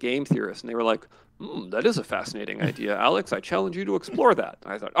filled with game theorists, and they were like, "That is a fascinating idea, Alex. I challenge you to explore that."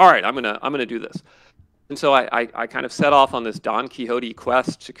 And I thought, "All right, I'm gonna do this." And so I kind of set off on this Don Quixote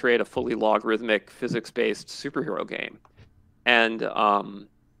quest to create a fully logarithmic, physics-based superhero game, and I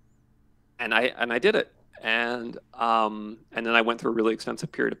did it, and then I went through a really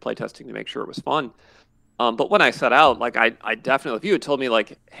extensive period of playtesting to make sure it was fun. But when I set out, like I definitely, if you had told me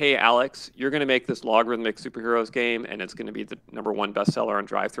like, hey, Alex, you're going to make this logarithmic superheroes game and it's going to be the #1 bestseller on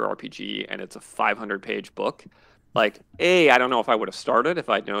Drive-Thru RPG and it's a 500-page book, like, A, I don't know if I would have started if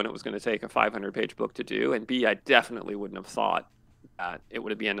I'd known it was going to take a 500-page book to do, and B, I definitely wouldn't have thought that it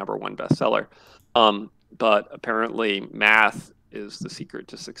would be a #1 bestseller. But apparently math is the secret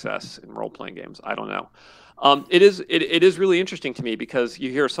to success in role-playing games. I don't know. It is really interesting to me because you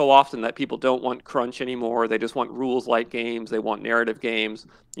hear so often that people don't want crunch anymore. They just want rules-light games. They want narrative games.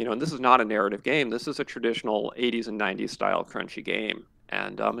 And this is not a narrative game. This is a traditional 80s and 90s style crunchy game.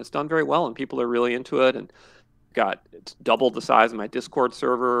 And it's done very well, and people are really into it. And it's doubled the size of my Discord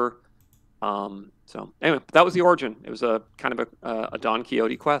server. So anyway, that was the origin. It was a kind of a Don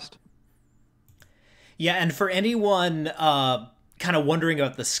Quixote quest. Yeah, and for anyone kind of wondering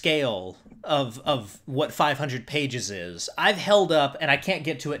about the scale of what 500 pages is, I've held up, and I can't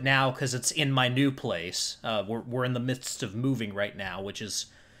get to it now because it's in my new place. We're in the midst of moving right now, which is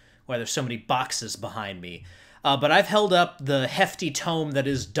why there's so many boxes behind me. But I've held up the hefty tome that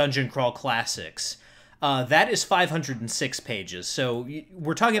is Dungeon Crawl Classics. That is 506 pages, so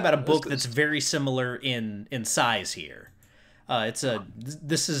we're talking about a book that's very similar in size here.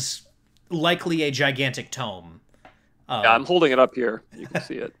 This is likely a gigantic tome. Yeah, I'm holding it up here. You can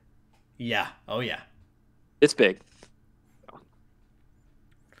see it. Yeah. Oh, yeah. It's big.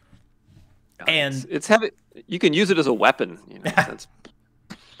 And it's heavy. You can use it as a weapon. That's...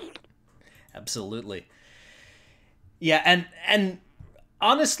 Absolutely. Yeah, and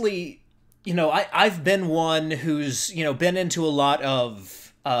honestly, I've been one who's, been into a lot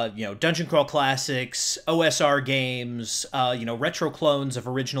of, Dungeon Crawl Classics, OSR games, retro clones of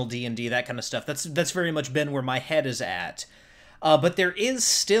original D&D, that kind of stuff. That's very much been where my head is at. But there is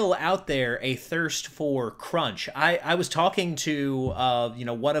still out there a thirst for crunch. I was talking to,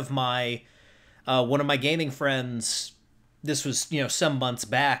 one of my gaming friends. This was, some months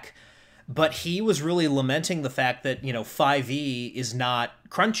back. But he was really lamenting the fact that, 5e is not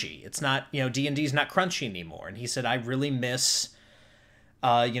crunchy. It's not, D&D is not crunchy anymore. And he said, I really miss,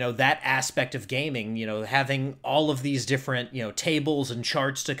 that aspect of gaming, having all of these different, tables and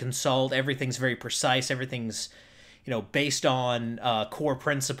charts to consult. Everything's very precise. Everything's, based on core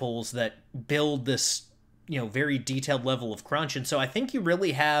principles that build this, very detailed level of crunch. And so I think you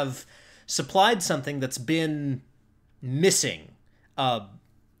really have supplied something that's been missing,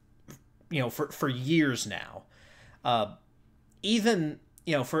 for years now. Even,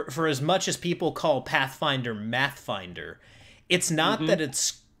 for as much as people call Pathfinder Mathfinder, it's not that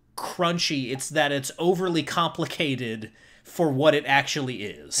it's crunchy, it's that it's overly complicated for what it actually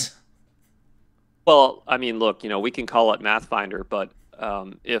is. Well, I mean, look, we can call it Mathfinder, but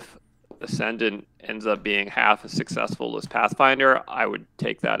if Ascendant ends up being half as successful as Pathfinder, I would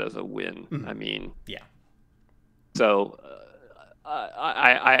take that as a win. Mm-hmm. I mean, yeah. So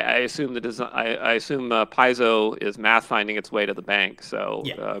I assume I assume Paizo is math finding its way to the bank. So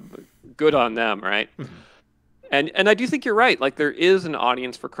yeah. Good on them, right? Mm-hmm. And I do think you're right. Like there is an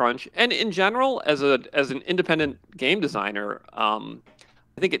audience for crunch, and in general, as an independent game designer,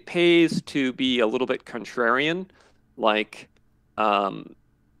 I think it pays to be a little bit contrarian. Like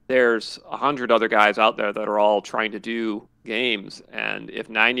there's 100 other guys out there that are all trying to do games, and if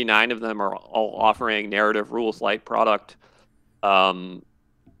 99 of them are all offering narrative rules light product,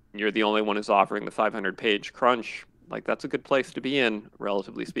 you're the only one who's offering the 500-page crunch. Like that's a good place to be in,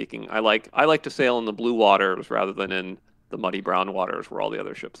 relatively speaking. I like to sail in the blue waters rather than in the muddy brown waters where all the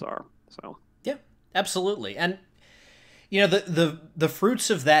other ships are. So yeah, absolutely. And the fruits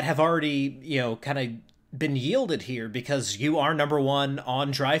of that have already kind of been yielded here because you are #1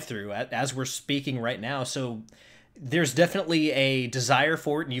 on Drive-Thru as we're speaking right now. So there's definitely a desire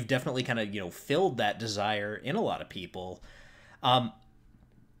for it, and you've definitely kind of filled that desire in a lot of people.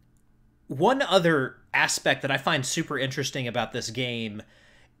 One other aspect that I find super interesting about this game,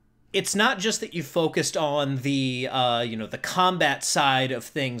 it's not just that you focused on the the combat side of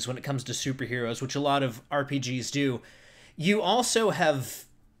things when it comes to superheroes, which a lot of RPGs do. You also have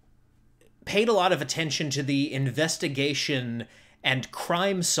paid a lot of attention to the investigation and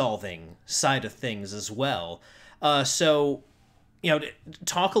crime solving side of things as well. So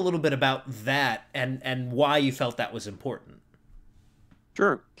talk a little bit about that and why you felt that was important.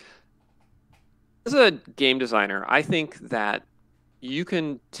 Sure. As a game designer, I think that you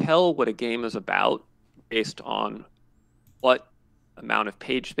can tell what a game is about based on what amount of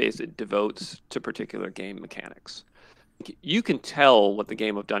page space it devotes to particular game mechanics. You can tell what the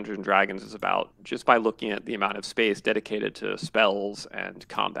game of Dungeons and Dragons is about just by looking at the amount of space dedicated to spells and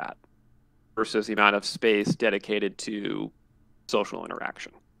combat versus the amount of space dedicated to social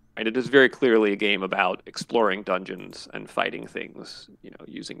interaction. right? It is very clearly a game about exploring dungeons and fighting things,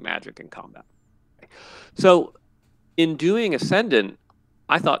 using magic in combat. So in doing Ascendant,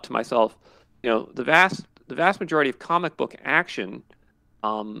 I thought to myself, the vast majority of comic book action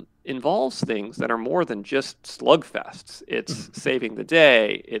involves things that are more than just slugfests. It's saving the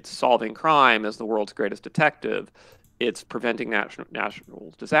day. It's solving crime as the world's greatest detective. It's preventing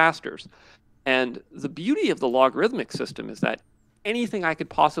national disasters. And the beauty of the logarithmic system is that anything I could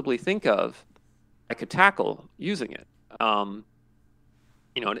possibly think of, I could tackle using it.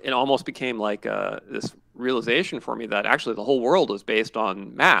 It almost became like this realization for me that actually the whole world is based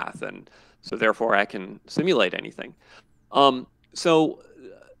on math, and so therefore I can simulate anything. So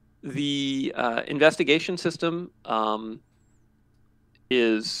the investigation system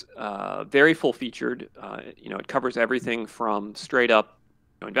is very full-featured. It covers everything from straight up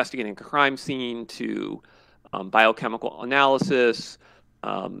investigating a crime scene to biochemical analysis,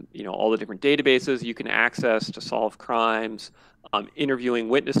 all the different databases you can access to solve crimes, interviewing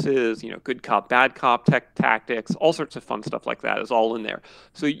witnesses, good cop, bad cop tactics, all sorts of fun stuff like that is all in there.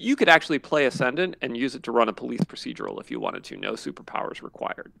 So you could actually play Ascendant and use it to run a police procedural if you wanted to, no superpowers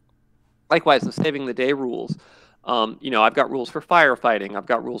required. Likewise, the saving the day rules. I've got rules for firefighting. I've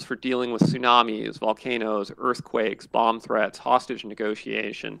got rules for dealing with tsunamis, volcanoes, earthquakes, bomb threats, hostage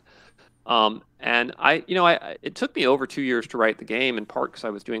negotiation. And it took me over 2 years to write the game, in part because I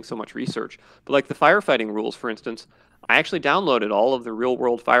was doing so much research. But like the firefighting rules, for instance, I actually downloaded all of the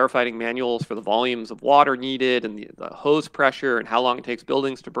real-world firefighting manuals for the volumes of water needed and the hose pressure and how long it takes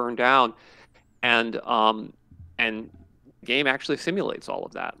buildings to burn down. And the game actually simulates all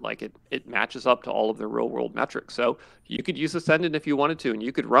of that. Like it matches up to all of the real-world metrics. So you could use Ascendant if you wanted to, and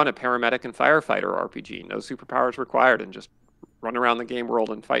you could run a paramedic and firefighter RPG, no superpowers required, and just run around the game world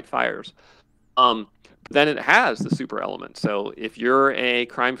and fight fires. Then it has the super element. So if you're a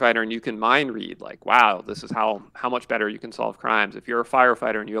crime fighter and you can mind read, like, wow, this is how much better you can solve crimes. If you're a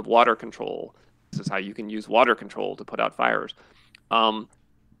firefighter and you have water control, this is how you can use water control to put out fires.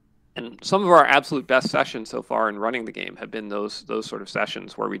 And some of our absolute best sessions so far in running the game have been those sort of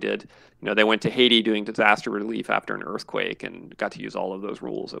sessions where we did, they went to Haiti doing disaster relief after an earthquake and got to use all of those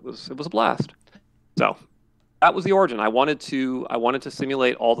rules. It was a blast. So that was the origin. I wanted to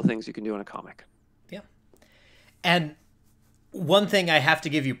simulate all the things you can do in a comic. Yeah. And one thing I have to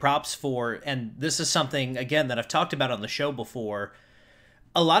give you props for, and this is something, again, that I've talked about on the show before,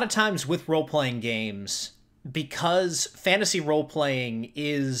 a lot of times with role-playing games, because fantasy role-playing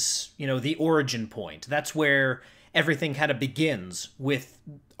is, the origin point, that's where everything kind of begins with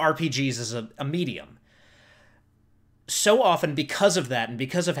RPGs as a medium. So often, because of that, and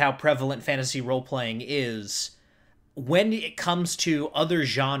because of how prevalent fantasy role-playing is, when it comes to other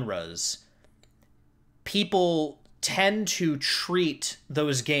genres, people tend to treat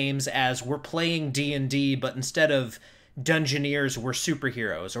those games as we're playing D&D, but instead of Dungeoneers, we're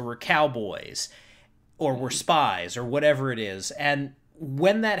superheroes, or we're cowboys, or we're spies, or whatever it is. And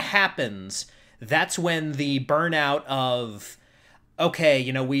when that happens, that's when the burnout of,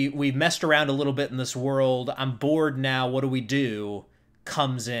 okay, we messed around a little bit in this world, I'm bored now, what do we do,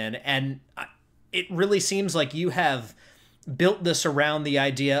 comes in. And it really seems like you have built this around the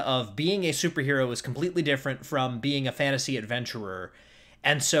idea of being a superhero is completely different from being a fantasy adventurer.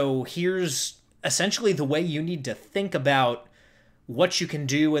 And so here's essentially the way you need to think about what you can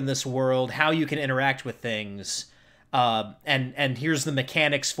do in this world, how you can interact with things, and here's the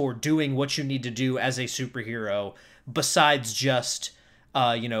mechanics for doing what you need to do as a superhero, besides just,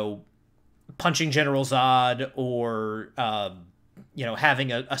 punching General Zod or,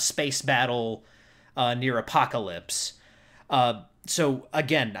 having a space battle near Apocalypse. So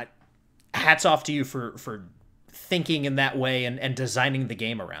again, hats off to you for thinking in that way and designing the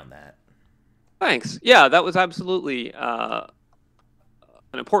game around that. Thanks. Yeah, that was absolutely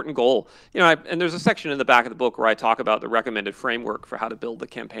an important goal. And there's a section in the back of the book where I talk about the recommended framework for how to build the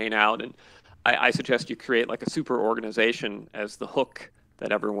campaign out, and I suggest you create like a super organization as the hook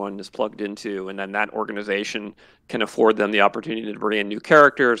that everyone is plugged into, and then that organization can afford them the opportunity to bring in new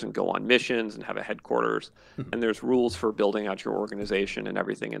characters and go on missions and have a headquarters. And there's rules for building out your organization and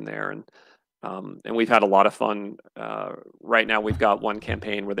everything in there. And we've had a lot of fun. Right now, we've got one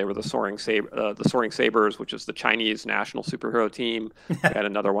campaign where they were the Soaring Sabers, which is the Chinese national superhero team. We had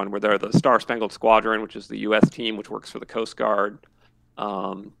another one where they're the Star Spangled Squadron, which is the U.S. team, which works for the Coast Guard.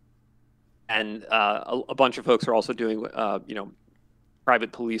 And a bunch of folks are also doing,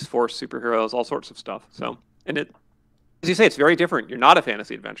 private police force superheroes, all sorts of stuff. So, and it, as you say, it's very different. You're not a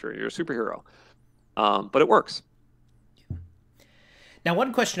fantasy adventurer. You're a superhero, but it works. Now,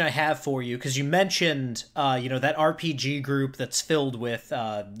 one question I have for you, because you mentioned, that RPG group that's filled with,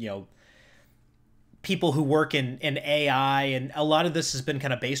 people who work in AI, and a lot of this has been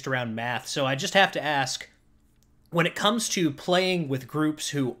kind of based around math. So I just have to ask, when it comes to playing with groups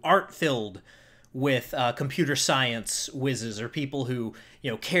who aren't filled with computer science whizzes or people who,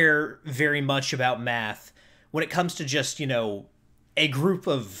 care very much about math, when it comes to just, a group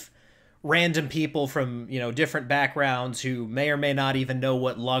of random people from, different backgrounds who may or may not even know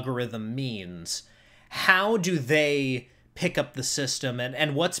what logarithm means, how do they pick up the system,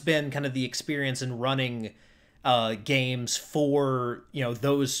 and what's been kind of the experience in running games for,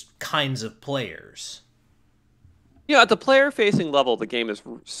 those kinds of players? At the player-facing level, the game is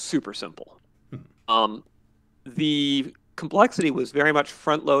super simple. The complexity was very much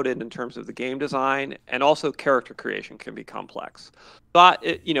front-loaded in terms of the game design, and also character creation can be complex. But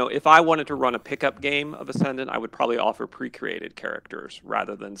if I wanted to run a pickup game of Ascendant, I would probably offer pre-created characters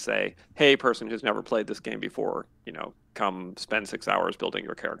rather than say, "Hey, person who's never played this game before, come spend 6 hours building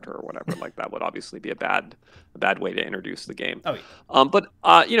your character," or whatever. Like that would obviously be a bad way to introduce the game. Oh, yeah. But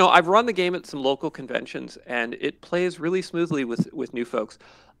I've run the game at some local conventions, and it plays really smoothly with new folks.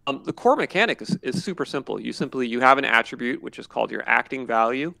 The core mechanic is super simple. You have an attribute which is called your acting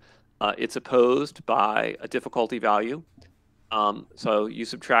value. It's opposed by a difficulty value. So you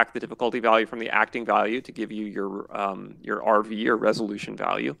subtract the difficulty value from the acting value to give you your RV or resolution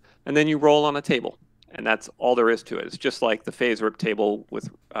value, and then you roll on a table, and that's all there is to it. It's just like the phase rip table with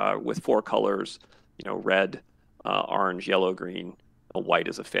 4 colors, red, orange, yellow, green. White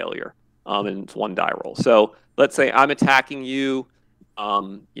is a failure, and it's 1 die roll. So let's say I'm attacking you.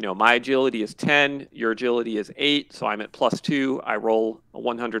 My agility is 10, your agility is 8, so I'm at +2. I roll a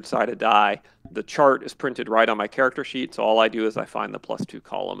 100-sided die. The chart is printed right on my character sheet, so all I do is I find the +2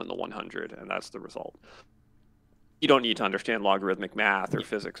 column in the 100, and that's the result. You don't need to understand logarithmic math or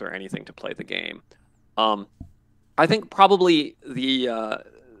physics or anything to play the game. I think probably the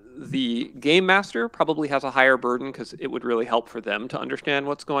game master probably has a higher burden because it would really help for them to understand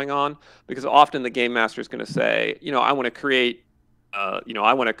what's going on, because often the game master is going to say, I want to create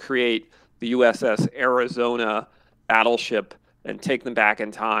the USS Arizona battleship and take them back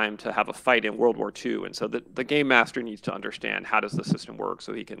in time to have a fight in World War II. And so the game master needs to understand how does the system work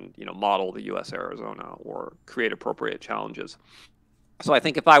so he can, model the US Arizona or create appropriate challenges. So I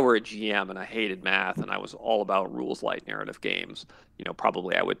think if I were a GM and I hated math and I was all about rules light narrative games,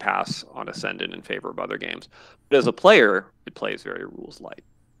 probably I would pass on Ascendant in favor of other games. But as a player, it plays very rules light.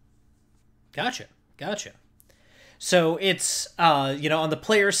 Gotcha. So it's, on the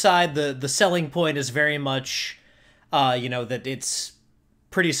player side, the selling point is very much, that it's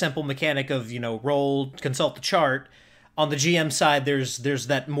pretty simple mechanic of, roll, consult the chart. On the GM side, there's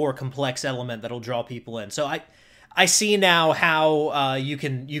that more complex element that'll draw people in. So I see now how you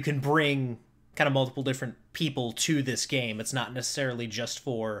can bring kind of multiple different people to this game. It's not necessarily just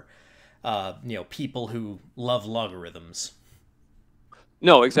for, people who love logarithms.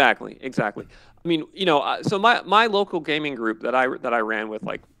 No, exactly. I mean, so my local gaming group that I ran with,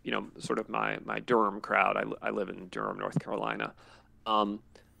 like, sort of my Durham crowd. I live in Durham, North Carolina.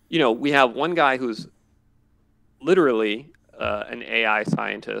 We have one guy who's literally an AI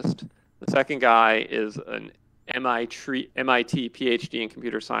scientist. The second guy is an MIT PhD in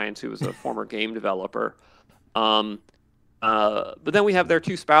computer science who was a former game developer. But then we have their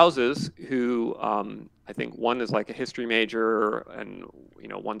 2 spouses who, I think one is like a history major, and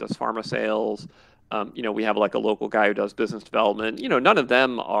one does pharma sales. We have like a local guy who does business development. None of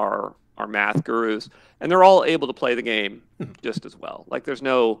them are math gurus, and they're all able to play the game just as well. Like there's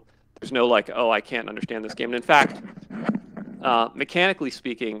no like, oh, I can't understand this game. And in fact, mechanically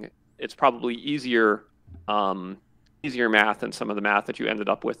speaking, it's probably easier math than some of the math that you ended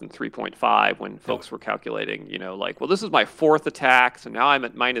up with in 3.5 when folks were calculating, like, well, this is my 4th attack, so now I'm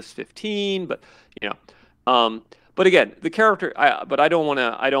at -15, but but again, the character, but I don't want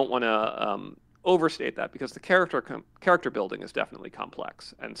to overstate that, because the character building is definitely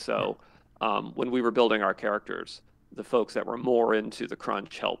complex. And so when we were building our characters, the folks that were more into the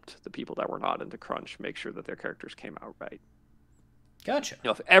crunch helped the people that were not into crunch make sure that their characters came out right. Gotcha.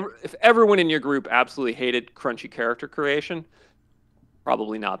 If everyone in your group absolutely hated crunchy character creation,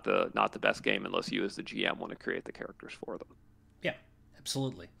 probably not the best game unless you as the GM want to create the characters for them. Yeah,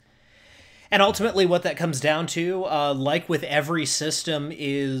 absolutely. And ultimately what that comes down to, like with every system,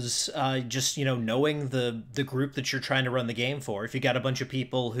 is just, knowing the group that you're trying to run the game for. If you got a bunch of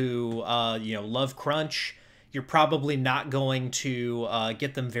people who, love crunch, you're probably not going to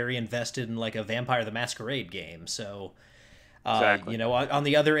get them very invested in like a Vampire the Masquerade game. So... Exactly. On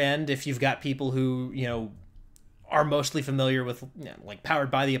the other end, if you've got people who, are mostly familiar with, like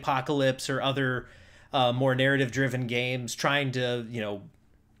Powered by the Apocalypse or other more narrative-driven games, trying to,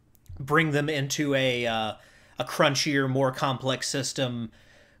 bring them into a crunchier, more complex system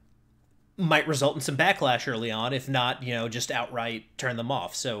might result in some backlash early on, if not, just outright turn them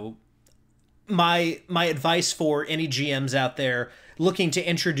off. So my advice for any GMs out there looking to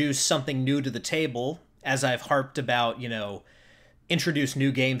introduce something new to the table, as I've harped about, introduce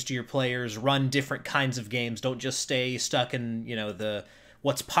new games to your players, run different kinds of games, don't just stay stuck in, the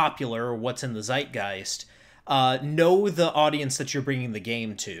what's popular or what's in the zeitgeist. Know the audience that you're bringing the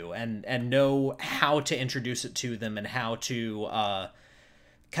game to, and know how to introduce it to them and how to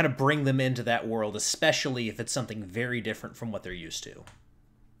kind of bring them into that world, especially if it's something very different from what they're used to.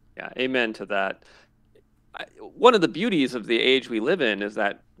 Yeah, amen to that. One of the beauties of the age we live in is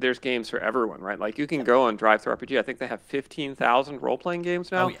that there's games for everyone, right? Like you can go on Drive-Thru RPG. I think they have 15,000 role-playing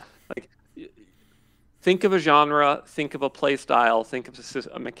games now. Oh, yeah. Like, think of a genre, think of a play style, think of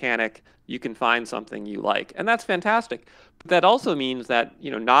a mechanic. You can find something you like, and that's fantastic. But that also means that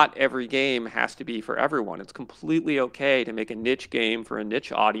not every game has to be for everyone. It's completely okay to make a niche game for a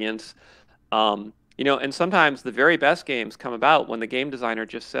niche audience. And sometimes the very best games come about when the game designer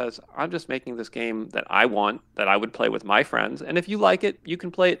just says, "I'm just making this game that I want, that I would play with my friends, and if you like it, you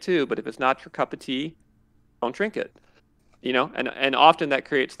can play it too. But if it's not your cup of tea, don't drink it." And often that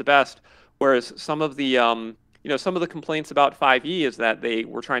creates the best. Whereas some of the some of the complaints about 5e is that they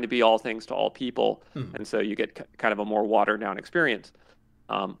were trying to be all things to all people, and so you get kind of a more watered down experience.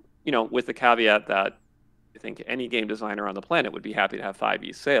 With the caveat that I think any game designer on the planet would be happy to have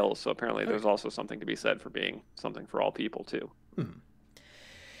 5e sales. So apparently there's also something to be said for being something for all people too.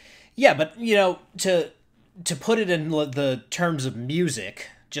 Yeah, but to put it in the terms of music,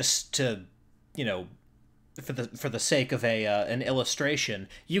 just to for the sake of an illustration,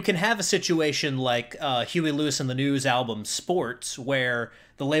 you can have a situation like Huey Lewis and the News album Sports, where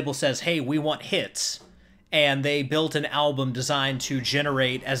the label says, "Hey, we want hits," and they built an album designed to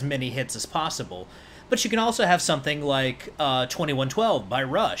generate as many hits as possible. But you can also have something like 2112 by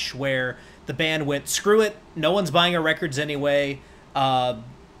Rush, where the band went, "Screw it, no one's buying our records anyway,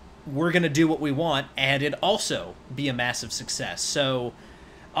 we're going to do what we want," and it also be a massive success. So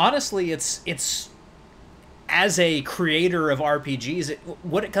honestly, it's as a creator of RPGs,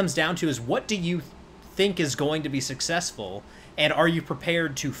 what it comes down to is, what do you think is going to be successful, and are you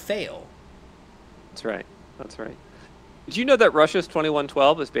prepared to fail? That's right. Did you know that Rush's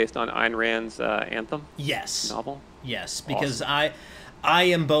 2112 is based on Ayn Rand's Anthem? Yes. Novel? Yes, because awesome. I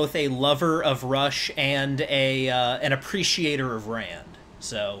am both a lover of Rush and an appreciator of Rand.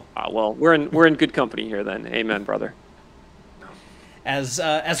 So well, we're in good company here then. Amen, brother.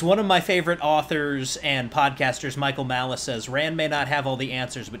 As one of my favorite authors and podcasters, Michael Malice, says, Rand may not have all the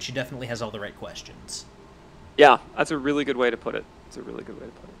answers, but she definitely has all the right questions. Yeah, that's a really good way to put it.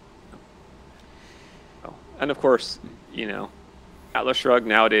 Oh. And of course, Atlas Shrugged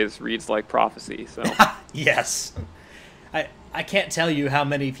nowadays reads like prophecy. So yes, I can't tell you how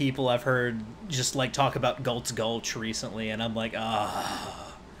many people I've heard just like talk about Galt's Gulch recently, and I'm like,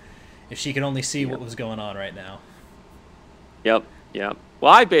 if she could only see what was going on right now. Yep.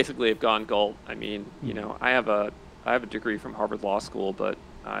 Well, I basically have gone Galt. I mean, I have a degree from Harvard Law School, but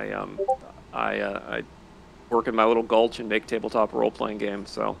I work in my little gulch and make tabletop role-playing games.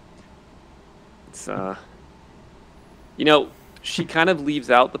 So it's she kind of leaves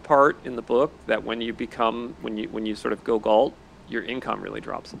out the part in the book that when you sort of go Galt, your income really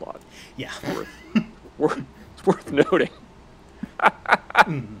drops a lot. Yeah, it's worth noting.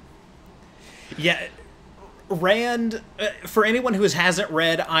 Yeah. Rand, for anyone who hasn't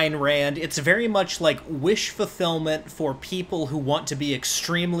read Ayn Rand, it's very much like wish fulfillment for people who want to be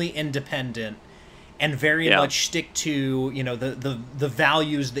extremely independent and very much stick to, the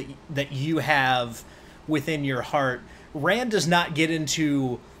values that you have within your heart. Rand does not get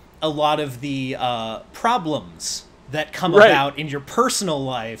into a lot of the problems that come about in your personal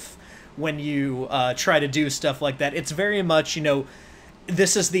life when you try to do stuff like that. It's very much,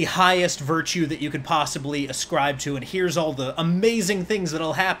 this is the highest virtue that you could possibly ascribe to, and here's all the amazing things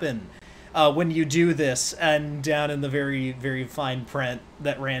that'll happen when you do this. And down in the very, very fine print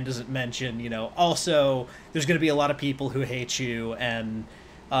that Rand doesn't mention, also there's going to be a lot of people who hate you and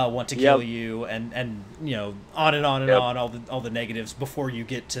want to kill you, and on and on and on, all the negatives before you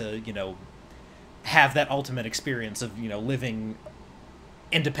get to have that ultimate experience of living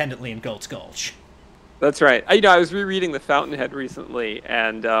independently in Galt's Gulch. That's right. I was rereading The Fountainhead recently,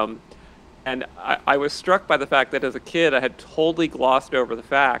 and I was struck by the fact that as a kid I had totally glossed over the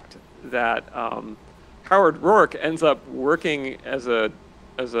fact that Howard Rourke ends up working as a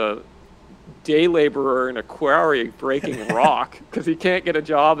day laborer in a quarry breaking rock because he can't get a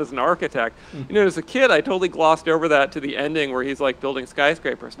job as an architect. You know, as a kid, I totally glossed over that to the ending where he's like building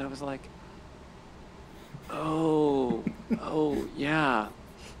skyscrapers, and I was like, oh, yeah,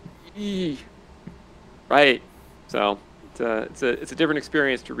 right. So it's a different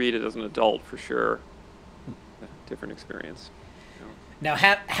experience to read it as an adult for sure. A different experience. Now,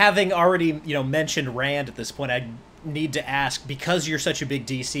 having already mentioned Rand at this point, I need to ask, because you're such a big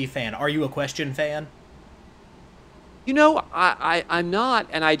DC fan, are you a Question fan? You know, I'm not,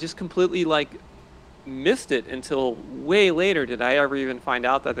 and I just completely missed it until way later did I ever even find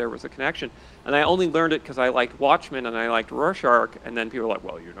out that there was a connection. And I only learned it because I liked Watchmen and I liked Rorschach, and then people were like,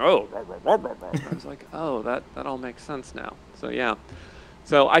 well, I was like, oh, that all makes sense now. So yeah.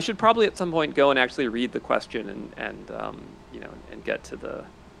 So I should probably at some point go and actually read the Question and get to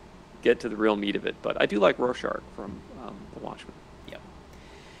the real meat of it. But I do like Rorschach from the Watchmen. Yep.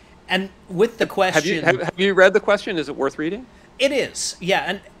 And with the Question, have you read the Question? Is it worth reading? It is, yeah.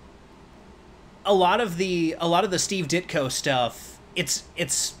 And a lot of the Steve Ditko stuff,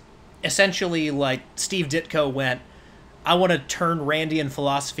 it's essentially like Steve Ditko went, I want to turn Randian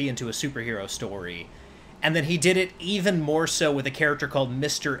philosophy into a superhero story. And then he did it even more so with a character called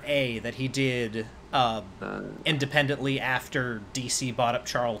Mr. A that he did independently after DC bought up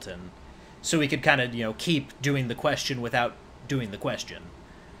Charlton. So he could kind of, keep doing the Question without doing the Question.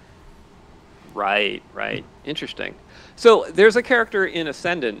 Right. Interesting. So there's a character in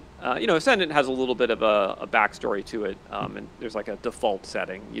Ascendant. Ascendant has a little bit of a backstory to it, and there's like a default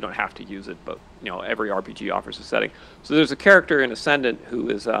setting. You don't have to use it, but every RPG offers a setting. So there's a character in Ascendant who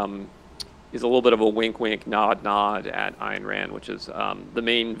is a little bit of a wink, wink, nod, nod at Ayn Rand, which is the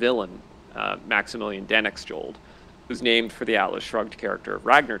main villain, Maximilian Danexjold, who's named for the Atlas Shrugged character of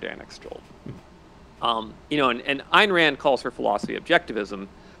Ragnar Danexjold. And Ayn Rand calls her philosophy objectivism.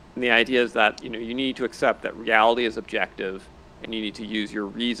 And the idea is that, you need to accept that reality is objective and you need to use your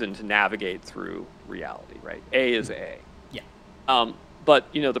reason to navigate through reality, right? A is A. Yeah.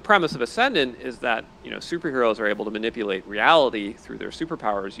 But, the premise of Ascendant is that, superheroes are able to manipulate reality through their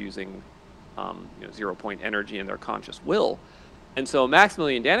superpowers using, 0-point energy and their conscious will. And so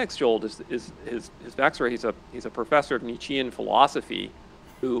Maximilian Danexjold is his backstory. He's a professor of Nietzschean philosophy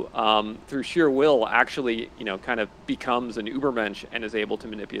who, through sheer will, actually, kind of becomes an Übermensch and is able to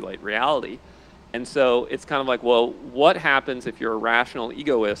manipulate reality. And so it's kind of like, well, what happens if you're a rational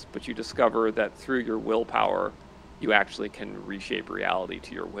egoist, but you discover that through your willpower, you actually can reshape reality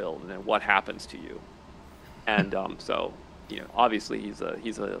to your will, and then what happens to you? And so, obviously he's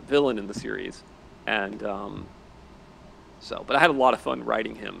a villain in the series, and but I had a lot of fun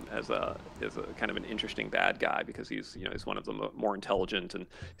writing him as a kind of an interesting bad guy because he's one of the more intelligent and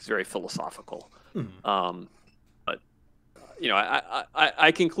he's very philosophical. Mm-hmm. But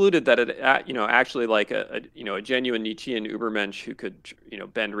I concluded that it actually like a genuine Nietzschean Übermensch who could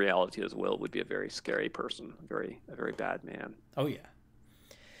bend reality to his will would be a very scary person, a very bad man. Oh yeah.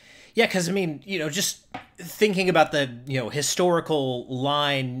 Yeah, because I mean, just thinking about the historical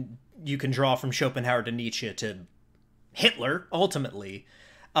line you can draw from Schopenhauer to Nietzsche to Hitler, ultimately,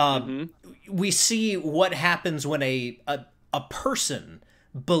 we see what happens when a person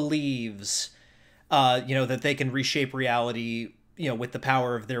believes, that they can reshape reality, with the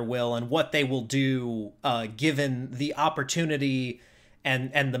power of their will, and what they will do, given the opportunity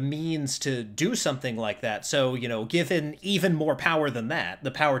and the means to do something like that. So, given even more power than that,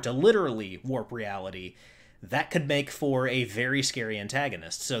 the power to literally warp reality, that could make for a very scary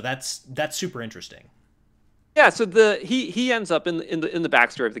antagonist. So that's super interesting. Yeah, so he ends up in the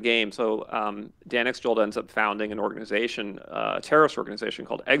backstory of the game. So Danexjold ends up founding an organization, a terrorist organization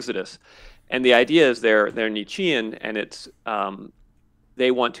called Exodus, and the idea is they're Nietzschean, and it's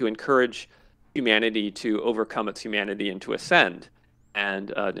they want to encourage humanity to overcome its humanity and to ascend, and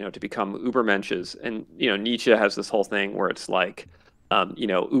to become Übermensches. And Nietzsche has this whole thing where it's like,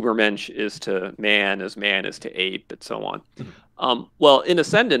 Übermensch is to man as to ape, and so on. Well, in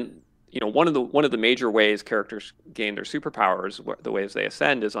Ascendant, one of the major ways characters gain their superpowers, the ways they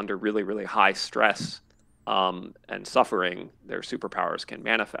ascend, is under really, really high stress and suffering. Their superpowers can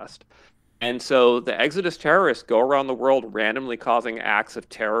manifest. And so the Exodus terrorists go around the world randomly causing acts of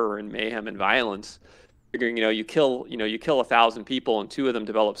terror and mayhem and violence, figuring, you kill 1,000 people and 2 of them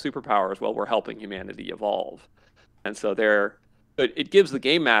develop superpowers. Well, we're helping humanity evolve. And so it gives the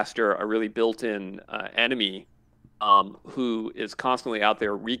game master a really built-in enemy who is constantly out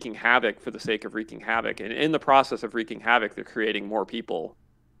there wreaking havoc for the sake of wreaking havoc. And in the process of wreaking havoc, they're creating more people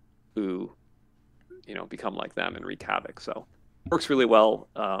who, become like them and wreak havoc. So it works really well.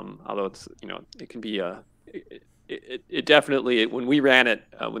 Although it's, it can be it definitely, when we ran it,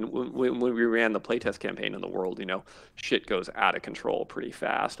 when we ran the playtest campaign in the world, shit goes out of control pretty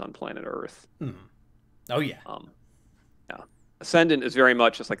fast on planet Earth. Mm. Oh yeah. Yeah. Ascendant is very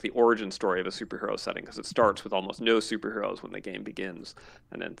much just like the origin story of a superhero setting, because it starts with almost no superheroes when the game begins,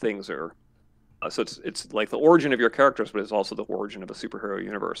 and then things are. So it's like the origin of your characters, but it's also the origin of a superhero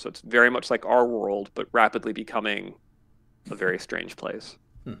universe. So it's very much like our world, but rapidly becoming a very strange place.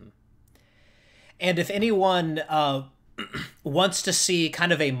 Mm-hmm. And if anyone wants to see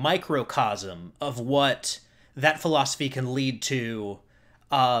kind of a microcosm of what that philosophy can lead to,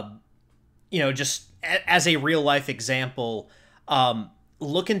 just as a real life example,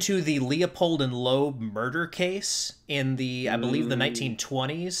 look into the Leopold and Loeb murder case in I believe, the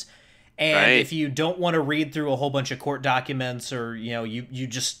 1920s. And right. If you don't want to read through a whole bunch of court documents, or you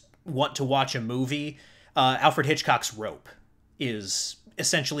just want to watch a movie, Alfred Hitchcock's Rope is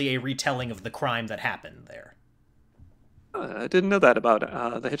essentially a retelling of the crime that happened there. I didn't know that about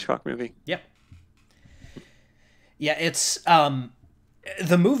the Hitchcock movie. Yep. Yeah, it's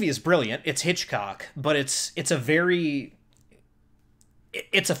the movie is brilliant. It's Hitchcock, but it's a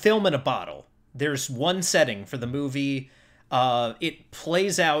film in a bottle. There's one setting for the movie. It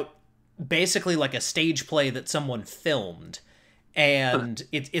plays out basically like a stage play that someone filmed, and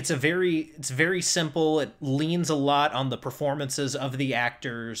it's very simple. It leans a lot on the performances of the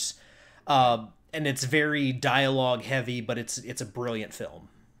actors, and it's very dialogue heavy, but it's a brilliant film.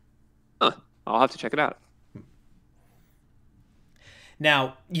 I'll have to check it out.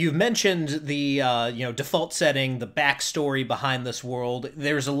 Now, you've mentioned the default setting, the backstory behind this world.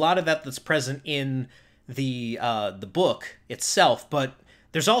 There's a lot of that that's present in the book itself, but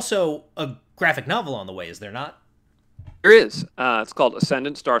there's also a graphic novel on the way, is there not? There is. It's called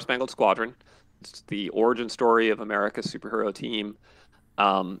Ascendant: Star-Spangled Squadron. It's the origin story of America's superhero team.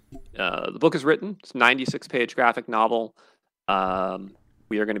 The book is written. It's a 96-page graphic novel. We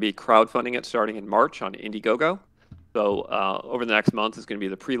are going to be crowdfunding it starting in March on IndieGoGo. So over the next month is going to be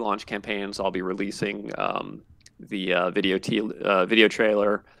the pre-launch campaign. So I'll be releasing the video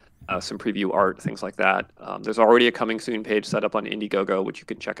trailer, some preview art, things like that. There's already a coming soon page set up on IndieGoGo, which you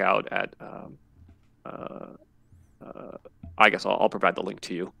can check out at. I guess I'll provide the link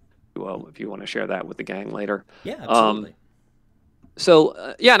to you if you want to share that with the gang later. Yeah, absolutely.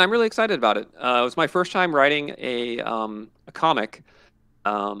 And I'm really excited about it. It was my first time writing a comic,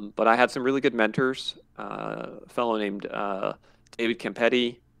 but I had some really good mentors. A fellow named David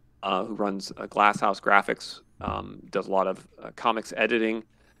Campetti, who runs Glasshouse Graphics, does a lot of comics editing,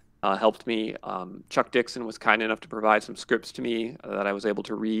 helped me. Chuck Dixon was kind enough to provide some scripts to me that I was able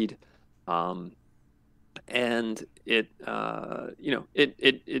to read. And I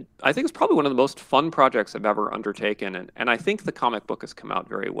think it's probably one of the most fun projects I've ever undertaken. And I think the comic book has come out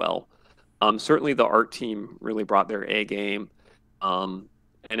very well. Certainly the art team really brought their A game. And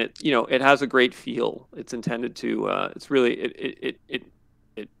it has a great feel. It's intended to,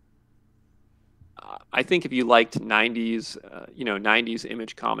 I think if you liked 90s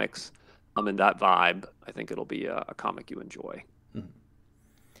image comics, and that vibe, I think it'll be a comic you enjoy. Mm-hmm.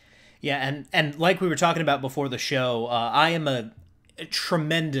 Yeah, and like we were talking about before the show, I am a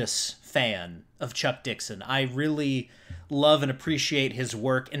tremendous fan of Chuck Dixon. I really love and appreciate his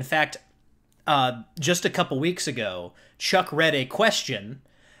work. In fact, just a couple weeks ago, Chuck read a question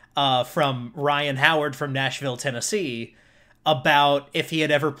from Ryan Howard from Nashville, Tennessee, about if he had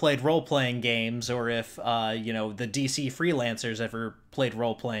ever played role-playing games, or if the DC freelancers ever played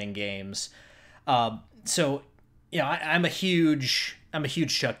role-playing games. So I'm a huge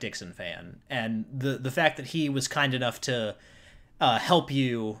Chuck Dixon fan, and the fact that he was kind enough to help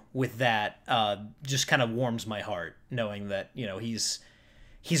you with that just kind of warms my heart, knowing that he's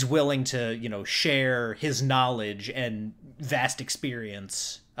willing to share his knowledge and vast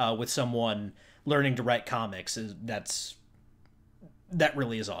experience with someone learning to write comics. That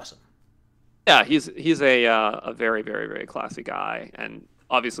really is awesome. Yeah, he's a very, very, very classy guy, and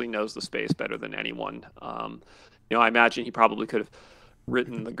obviously knows the space better than anyone. I imagine he probably could have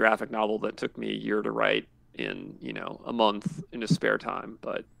written the graphic novel that took me a year to write in a month in his spare time,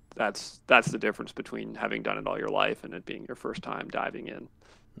 but that's the difference between having done it all your life and it being your first time diving in.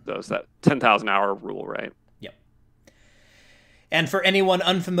 So it's that 10,000 hour rule, right? Yep. And for anyone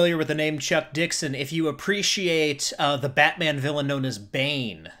unfamiliar with the name Chuck Dixon, if you appreciate the Batman villain known as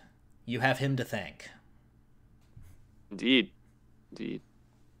Bane, you have him to thank. Indeed.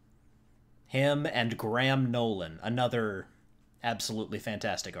 Him and Graham Nolan, another absolutely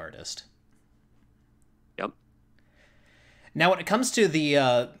fantastic artist. Yep. Now, when it comes to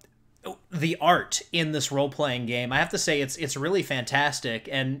the the art in this role-playing game, I have to say it's really fantastic.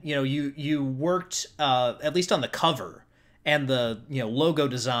 And you worked at least on the cover and the logo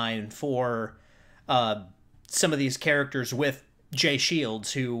design for some of these characters with Jay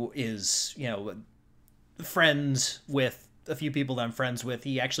Shields, who is friends with a few people that I'm friends with.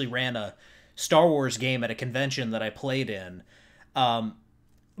 He actually ran a Star Wars game at a convention that I played in.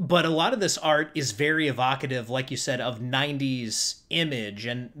 But a lot of this art is very evocative, like you said, of 90s image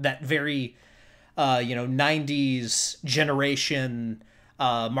and that very, 90s generation,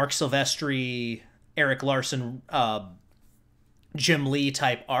 Mark Silvestri, Eric Larson, Jim Lee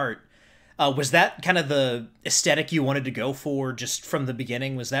type art. Was that kind of the aesthetic you wanted to go for just from the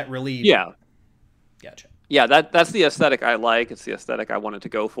beginning? Was that really... Yeah. Gotcha. Yeah, that's the aesthetic I like. It's the aesthetic I wanted to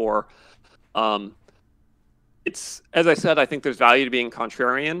go for. It's, as I said, I think there's value to being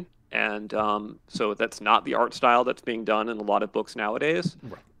contrarian, and so that's not the art style that's being done in a lot of books nowadays.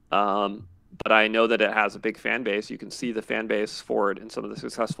 Right. But I know that it has a big fan base. You can see the fan base for it in some of the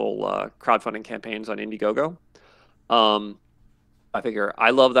successful crowdfunding campaigns on IndieGoGo. I figure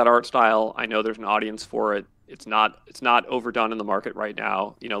I love that art style. I know there's an audience for it. It's not overdone in the market right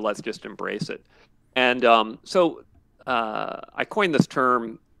now. Let's just embrace it. And so I coined this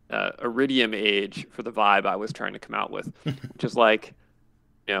term, iridium age, for the vibe I was trying to come out with, which is like,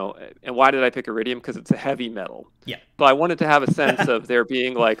 and why did I pick iridium? Because it's a heavy metal. Yeah. So I wanted to have a sense of there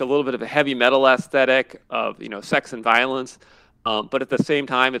being like a little bit of a heavy metal aesthetic of, sex and violence. But at the same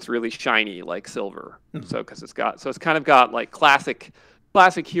time, it's really shiny like silver. Mm-hmm. So it's kind of got like classic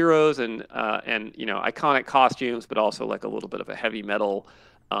heroes and iconic costumes, but also like a little bit of a heavy metal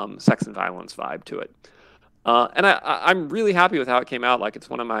sex and violence vibe to it. And I'm really happy with how it came out. Like, it's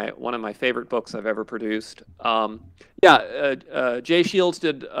one of my favorite books I've ever produced. Jay Shields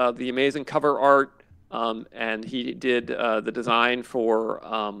did the amazing cover art, and he did the design for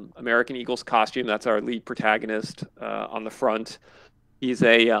American Eagle's costume. That's our lead protagonist on the front. He's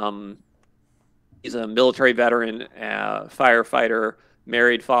a military veteran, firefighter,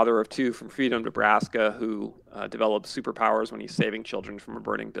 married father of two from Freedom, Nebraska, who develops superpowers when he's saving children from a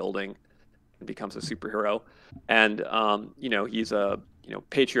burning building. Becomes a superhero, and he's a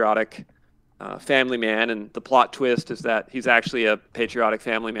patriotic family man, and the plot twist is that he's actually a patriotic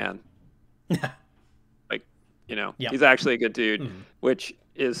family man. Like, yep. He's actually a good dude, mm-hmm. which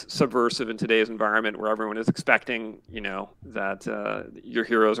is subversive in today's environment where everyone is expecting that your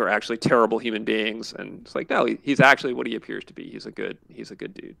heroes are actually terrible human beings, and it's like, no, he's actually what he appears to be. He's a good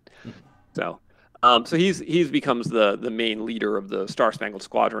dude. Mm-hmm. So he becomes the main leader of the Star Spangled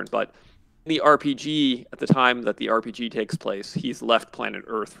Squadron, but in the RPG, at the time that the RPG takes place, he's left planet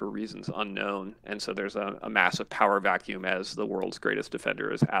Earth for reasons unknown, and so there's a massive power vacuum as the world's greatest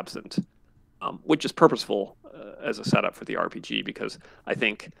defender is absent, which is purposeful as a setup for the RPG, because I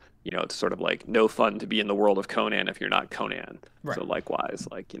think it's sort of like no fun to be in the world of Conan if you're not Conan. Right. So likewise,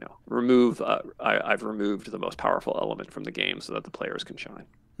 like I've removed the most powerful element from the game so that the players can shine.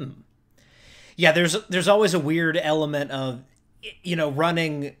 Hmm. Yeah, there's always a weird element of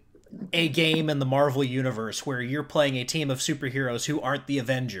running a game in the Marvel universe where you're playing a team of superheroes who aren't the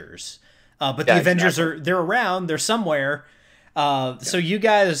Avengers, but the Avengers they're around, they're somewhere. So you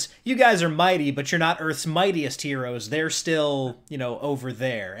guys are mighty, but you're not Earth's mightiest heroes. They're still over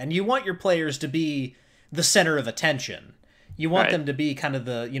there, and you want your players to be the center of attention. You want them to be kind of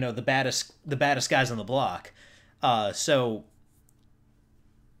the baddest guys on the block. So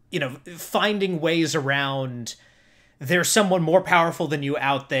finding ways around. There's someone more powerful than you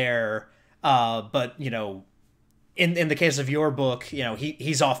out there, but in the case of your book,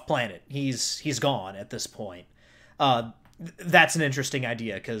 he's off planet. He's gone at this point. That's an interesting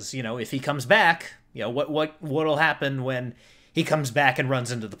idea because if he comes back, what'll happen when he comes back and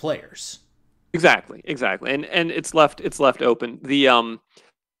runs into the players? Exactly, and it's left open. The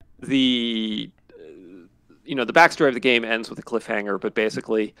backstory of the game ends with a cliffhanger, but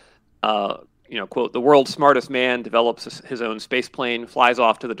basically. Quote, the world's smartest man develops his own space plane, flies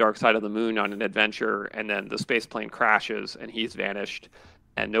off to the dark side of the moon on an adventure, and then the space plane crashes and he's vanished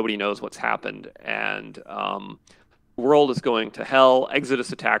and nobody knows what's happened. And the world is going to hell.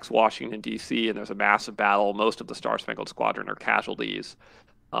 Exodus attacks Washington, D.C., and there's a massive battle. Most of the Star Spangled Squadron are casualties.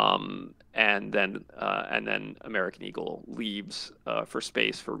 And then American Eagle leaves for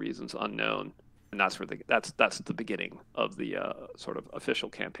space for reasons unknown. And that's the beginning of the sort of official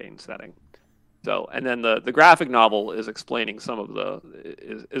campaign setting. So, and then the graphic novel is explaining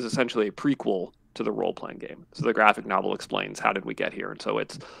is essentially a prequel to the role-playing game. So the graphic novel explains how did we get here, and so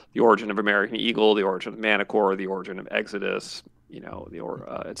it's the origin of American Eagle, the origin of Manticore, the origin of Exodus,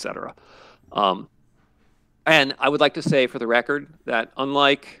 etc. And I would like to say for the record that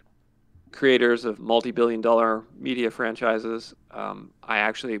unlike creators of multi-billion-dollar media franchises. I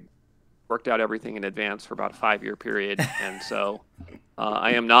actually worked out everything in advance for about a 5-year period, and so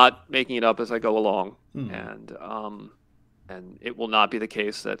I am not making it up as I go along. And it will not be the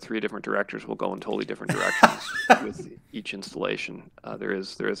case that 3 different directors will go in totally different directions with each installation. There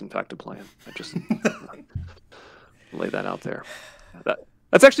is in fact a plan. I just lay that out there.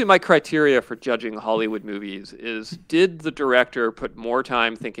 That's actually my criteria for judging Hollywood movies is, did the director put more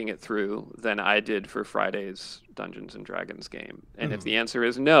time thinking it through than I did for Friday's Dungeons and Dragons game? And if the answer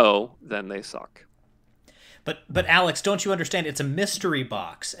is no, then they suck. But Alex, don't you understand? It's a mystery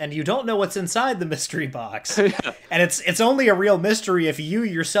box, and you don't know what's inside the mystery box. Yeah. And it's only a real mystery if you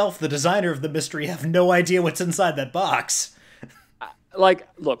yourself, the designer of the mystery, have no idea what's inside that box. Like,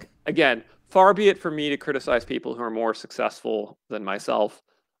 look, again, far be it for me to criticize people who are more successful than myself.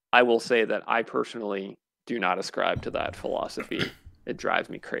 I will say that I personally do not ascribe to that philosophy. It drives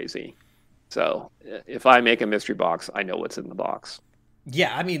me crazy. So if I make a mystery box, I know what's in the box.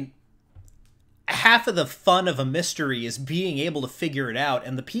 Yeah, I mean, half of the fun of a mystery is being able to figure it out,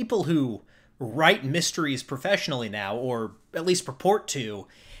 and the people who write mysteries professionally now, or at least purport to,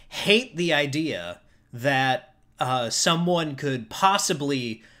 hate the idea that someone could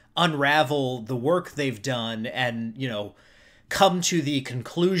possibly unravel the work they've done and, you know, come to the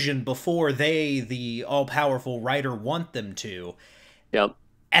conclusion before they, the all-powerful writer, want them to. Yep.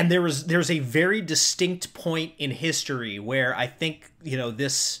 And there's a very distinct point in history where I think, you know,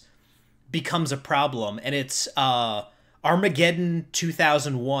 this becomes a problem, and it's Armageddon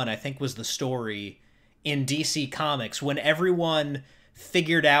 2001, I think, was the story in DC Comics, when everyone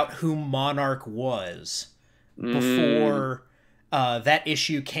figured out who Monarch was before that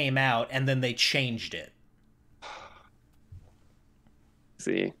issue came out, and then they changed it.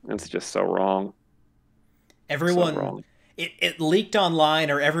 See, that's just so wrong. Everyone, so wrong. It leaked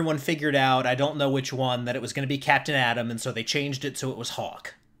online, or everyone figured out, I don't know which one, that it was going to be Captain Atom, and so they changed it so it was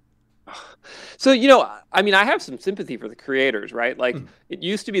Hawk. So, you know, I mean, I have some sympathy for the creators, right? Like, it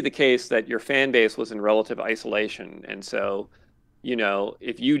used to be the case that your fan base was in relative isolation. And so, you know,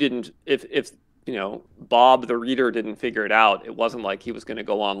 if you know, Bob the reader didn't figure it out, it wasn't like he was going to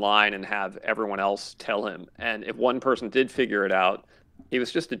go online and have everyone else tell him. And if one person did figure it out, he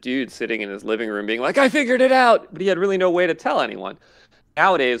was just a dude sitting in his living room being like, I figured it out, but he had really no way to tell anyone.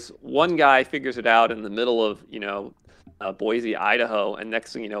 Nowadays, one guy figures it out in the middle of, you know, Boise, Idaho, and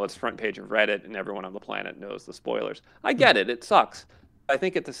next thing you know, it's front page of Reddit, and everyone on the planet knows the spoilers. I get it; it sucks. I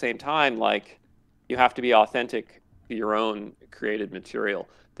think at the same time, like, you have to be authentic to your own created material.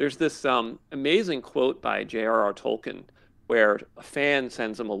 There's this amazing quote by J.R.R. Tolkien, where a fan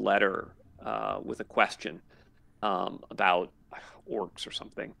sends him a letter with a question about orcs or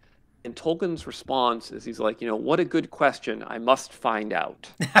something, and Tolkien's response is, he's like, you know, what a good question! I must find out.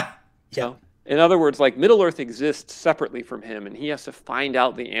 Yeah. So, in other words, like, Middle Earth exists separately from him, and he has to find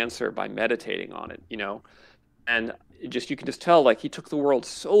out the answer by meditating on it, you know? And you can just tell, like, he took the world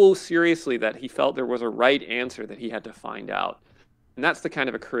so seriously that he felt there was a right answer that he had to find out. And that's the kind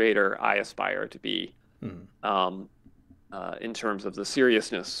of a creator I aspire to be, in terms of the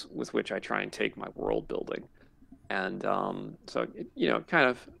seriousness with which I try and take my world building. And so, you know,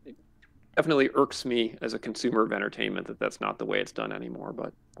 it definitely irks me as a consumer of entertainment that that's not the way it's done anymore,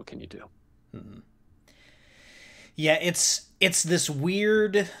 but what can you do? Yeah, it's this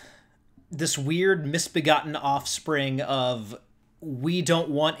weird misbegotten offspring of, we don't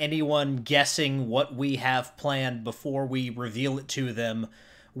want anyone guessing what we have planned before we reveal it to them,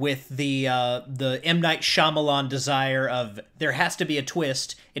 with the M. Night Shyamalan desire of, there has to be a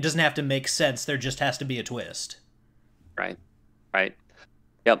twist. It doesn't have to make sense. There just has to be a twist. Right.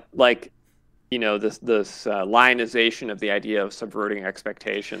 Yep. Like, you know, this lionization of the idea of subverting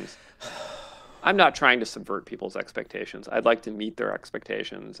expectations. I'm not trying to subvert people's expectations. I'd like to meet their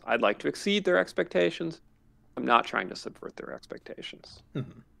expectations. I'd like to exceed their expectations. I'm not trying to subvert their expectations.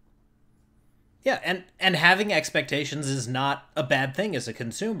 Yeah, and having expectations is not a bad thing as a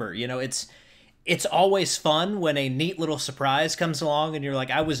consumer. You know, it's always fun when a neat little surprise comes along and you're like,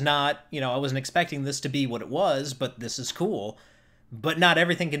 I wasn't expecting this to be what it was, but this is cool. But not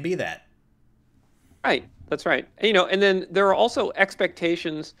everything can be that. Right. That's right. You know, and then there are also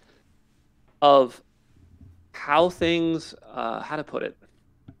expectations of how things, how to put it.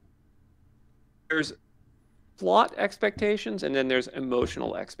 There's plot expectations, and then there's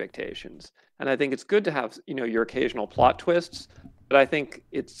emotional expectations. And I think it's good to have, you know, your occasional plot twists, but I think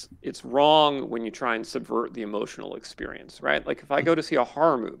it's wrong when you try and subvert the emotional experience, right? Like, if I go to see a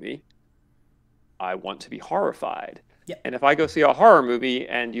horror movie, I want to be horrified. Yeah. And if I go see a horror movie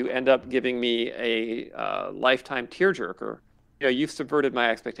and you end up giving me a lifetime tearjerker, you've subverted my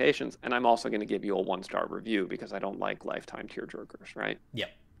expectations, and I'm also going to give you a 1-star review because I don't like lifetime tearjerkers, right?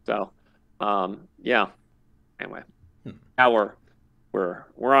 Yep. So, yeah. Anyway, now we're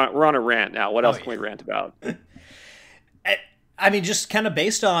on a rant now. What else can we rant about? I mean, just kind of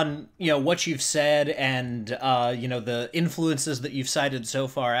based on, what you've said and, the influences that you've cited so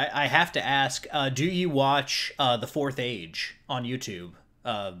far, I have to ask, do you watch The Fourth Age on YouTube?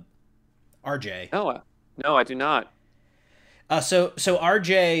 RJ? No, I do not. So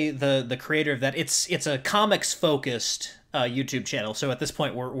RJ, the creator of that, it's a comics focused YouTube channel. So at this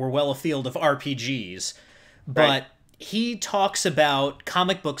point, we're well afield of RPGs, but Right. he talks about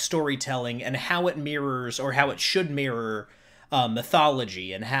comic book storytelling and how it mirrors, or how it should mirror,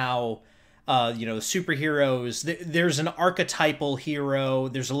 mythology, and how superheroes. There's an archetypal hero.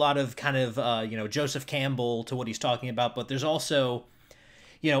 There's a lot of kind of Joseph Campbell to what he's talking about, but there's also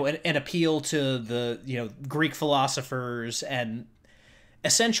an appeal to the Greek philosophers, and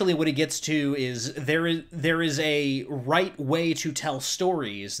essentially what he gets to is there is a right way to tell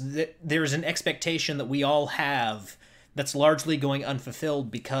stories. There's an expectation that we all have that's largely going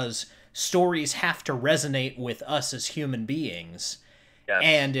unfulfilled because stories have to resonate with us as human beings. Yes.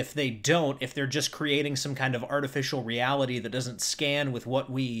 And if they don't, if they're just creating some kind of artificial reality that doesn't scan with what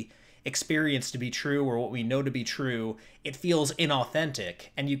we experience to be true or what we know to be true, it feels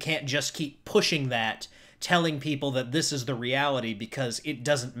inauthentic. And you can't just keep pushing that, telling people that this is the reality, because it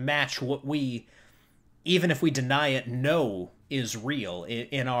doesn't match what we, even if we deny it, know is real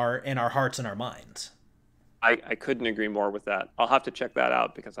in our hearts and our minds. I couldn't agree more with that. I'll have to check that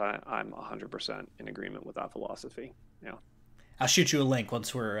out because I'm 100% in agreement with that philosophy. Yeah. I'll shoot you a link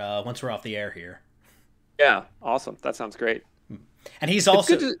once we're off the air here. Yeah, awesome. That sounds great. And he's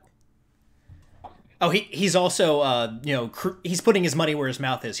also he's also he's putting his money where his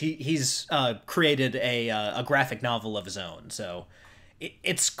mouth is. He's created a graphic novel of his own. So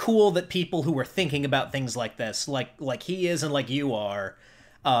it's cool that people who are thinking about things like this, like he is and like you are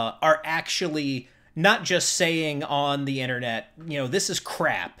actually not just saying on the internet, this is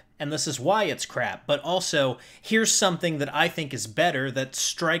crap and this is why it's crap, but also here's something that I think is better, that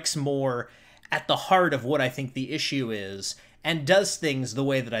strikes more at the heart of what I think the issue is, and does things the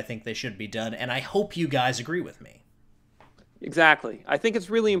way that I think they should be done. And I hope you guys agree with me. Exactly. I think it's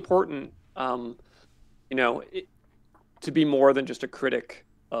really important, to be more than just a critic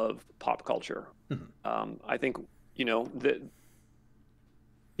of pop culture. Mm-hmm. I think, the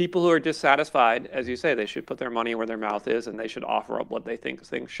people who are dissatisfied, as you say, they should put their money where their mouth is, and they should offer up what they think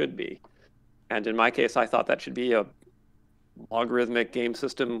things should be. And in my case, I thought that should be a logarithmic game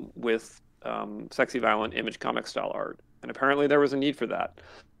system with sexy, violent image comic style art. And apparently there was a need for that.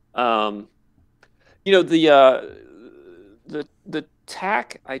 The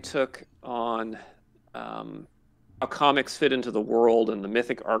tack I took on how comics fit into the world and the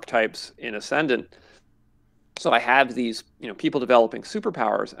mythic archetypes in Ascendant. So I have these, people developing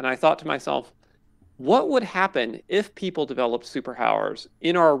superpowers, and I thought to myself, what would happen if people developed superpowers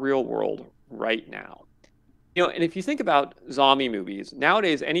in our real world right now? And if you think about zombie movies,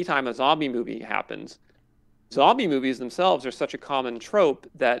 nowadays, anytime a zombie movie happens, zombie movies themselves are such a common trope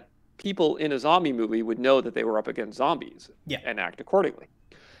that people in a zombie movie would know that they were up against zombies and act accordingly.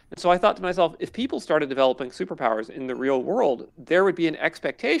 And so I thought to myself, if people started developing superpowers in the real world, there would be an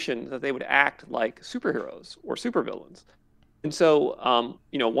expectation that they would act like superheroes or supervillains. And so,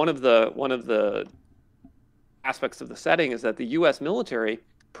 one of the aspects of the setting is that the U.S. military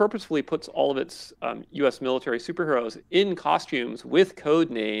purposefully puts all of its U.S. military superheroes in costumes with code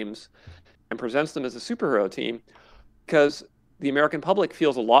names and presents them as a superhero team, because the American public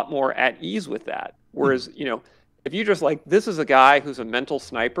feels a lot more at ease with that. Whereas, if you just this is a guy who's a mental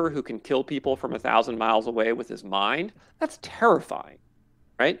sniper who can kill people from 1,000 miles away with his mind, that's terrifying,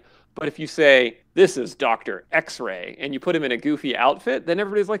 right? But if you say, this is Dr. X-Ray, and you put him in a goofy outfit, then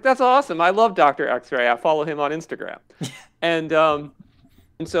everybody's like, that's awesome. I love Dr. X-Ray. I follow him on Instagram. And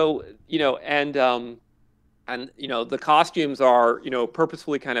so, the costumes are,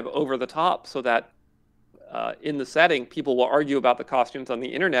 purposefully kind of over the top so that in the setting, people will argue about the costumes on the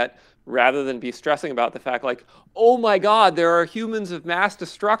internet rather than be stressing about the fact oh my God, there are humans of mass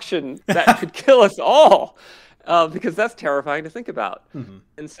destruction that could kill us all, because that's terrifying to think about. Mm-hmm.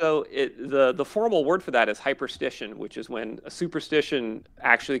 And so the formal word for that is hyperstition, which is when a superstition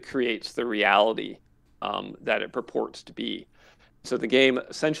actually creates the reality that it purports to be. So the game,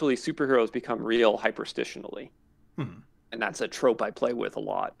 essentially, superheroes become real hyperstitionally. Mm-hmm. And that's a trope I play with a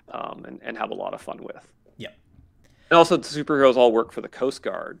lot and have a lot of fun with. Yep. And also, the superheroes all work for the Coast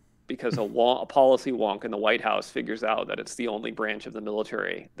Guard, because a policy wonk in the White House figures out that it's the only branch of the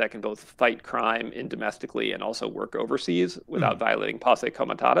military that can both fight crime in domestically and also work overseas without violating posse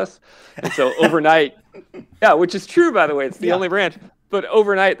comitatus. And so overnight, yeah, which is true, by the way, it's the only branch. But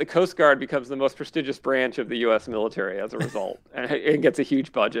overnight, the Coast Guard becomes the most prestigious branch of the U.S. military as a result, and it gets a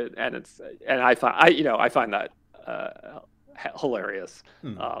huge budget. And I find that hilarious.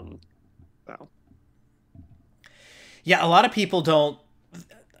 So. Yeah, a lot of people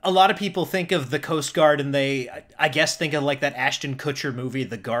think of the Coast Guard and they, I guess, think of like that Ashton Kutcher movie,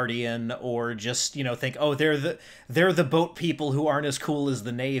 The Guardian, or just, think, oh, they're the boat people who aren't as cool as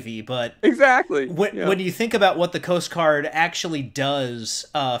the Navy. But exactly, when you think about what the Coast Guard actually does,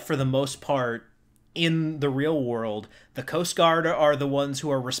 for the most part, in the real world, the Coast Guard are the ones who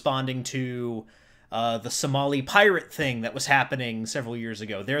are responding to the Somali pirate thing that was happening several years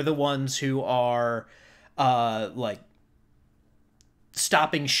ago. They're the ones who are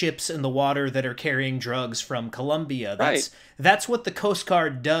stopping ships in the water that are carrying drugs from Colombia. That's what the Coast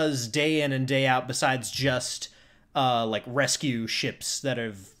Guard does day in and day out, besides just rescue ships that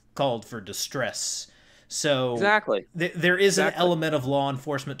have called for distress. So exactly, there is an element of law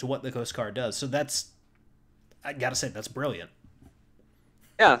enforcement to what the Coast Guard does. So I gotta say, that's brilliant.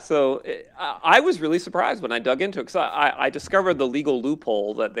 Yeah, so I was really surprised when I dug into it, because I discovered the legal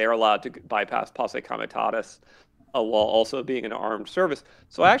loophole that they're allowed to bypass posse comitatus while also being an armed service.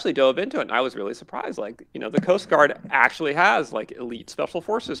 So I actually dove into it, and I was really surprised. The Coast Guard actually has elite special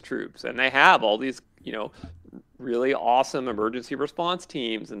forces troops, and they have all these really awesome emergency response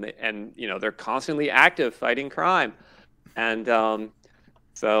teams, and they're constantly active fighting crime, and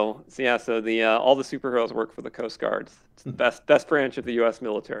so all the superheroes work for the Coast Guard. It's the best branch of the U.S.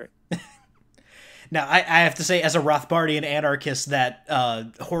 military. Now, I have to say, as a Rothbardian anarchist, that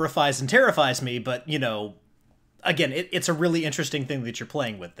horrifies and terrifies me, but, again, it's a really interesting thing that you're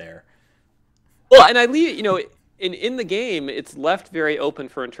playing with there. Well, and I leave, in the game, it's left very open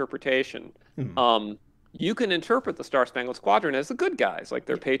for interpretation. You can interpret the Star Spangled Squadron as the good guys, like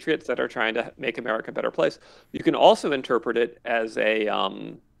they're patriots that are trying to make America a better place. You can also interpret it as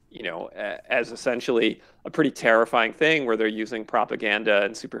as essentially a pretty terrifying thing where they're using propaganda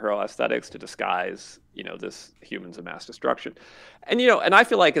and superhero aesthetics to disguise, this humans of mass destruction. And, and I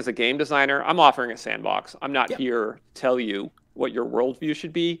feel like as a game designer, I'm offering a sandbox. I'm not here to tell you what your worldview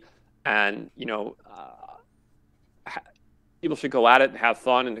should be. And, people should go at it and have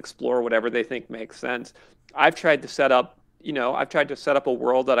fun and explore whatever they think makes sense. I've tried to set up a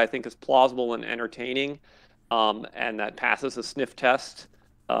world that I think is plausible and entertaining, and that passes a sniff test.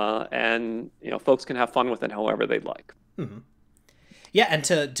 And folks can have fun with it however they'd like. Mm-hmm. Yeah, and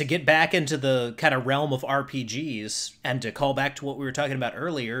to get back into the kind of realm of RPGs, and to call back to what we were talking about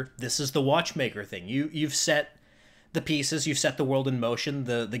earlier, this is the Watchmaker thing. You've set the pieces, you've set the world in motion,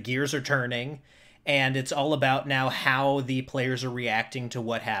 the gears are turning, and it's all about now how the players are reacting to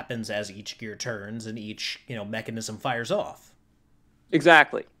what happens as each gear turns and each mechanism fires off.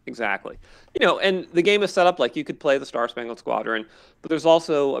 Exactly. And the game is set up like you could play the Star Spangled Squadron, but there's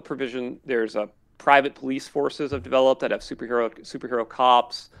also a provision. There's a private police forces have developed that have superhero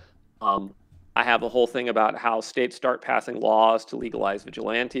cops. I have a whole thing about how states start passing laws to legalize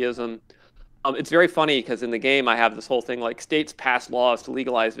vigilantism. It's very funny because in the game I have this whole thing like states pass laws to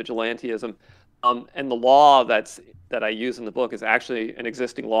legalize vigilantism, and the law that I use in the book is actually an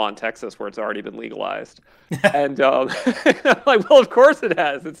existing law in Texas where it's already been legalized. And I'm like, well, of course it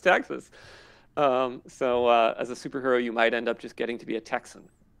has. It's Texas. So as a superhero, you might end up just getting to be a Texan.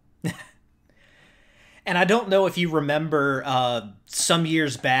 And I don't know if you remember some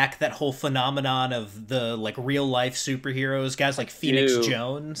years back that whole phenomenon of the real life superheroes, guys like Phoenix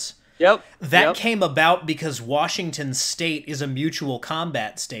Jones. Yep. That came about because Washington State is a mutual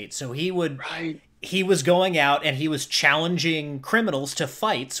combat state. So he was going out and he was challenging criminals to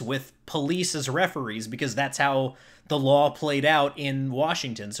fights with police as referees, because that's how the law played out in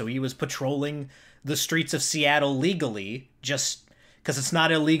Washington. So he was patrolling the streets of Seattle legally, just because it's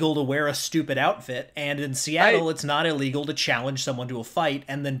not illegal to wear a stupid outfit. And in Seattle, it's not illegal to challenge someone to a fight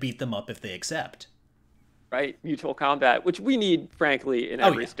and then beat them up if they accept. Right. Mutual combat, which we need, frankly, in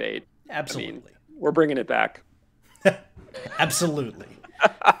every state. Absolutely. I mean, we're bringing it back. Absolutely.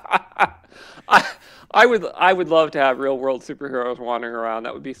 I would love to have real world superheroes wandering around.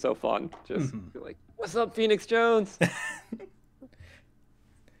 That would be so fun. Just be like, "What's up, Phoenix Jones?"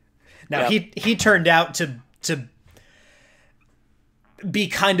 Now he turned out to be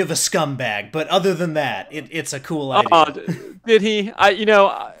kind of a scumbag, but other than that, it's a cool idea. Did he?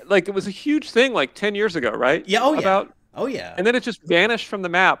 It was a huge thing 10 years ago, right? Yeah. Oh yeah. And then it just vanished from the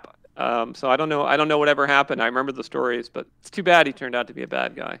map. So I don't know whatever happened. I remember the stories, but it's too bad he turned out to be a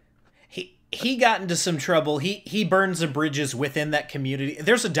bad guy. he got into some trouble. He burned some bridges within that community.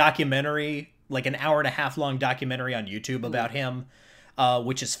 There's a documentary, like an hour and a half long documentary on YouTube about him,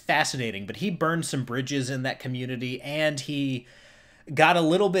 which is fascinating. But he burned some bridges in that community, and he got a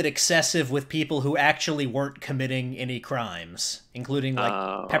little bit excessive with people who actually weren't committing any crimes, including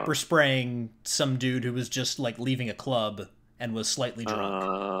like pepper spraying some dude who was just like leaving a club and was slightly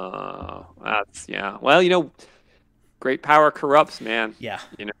drunk. Yeah. Well, great power corrupts, man. Yeah.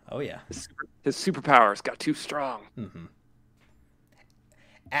 Oh yeah. His superpowers got too strong.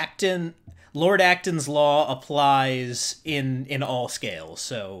 Lord Acton's law applies in all scales,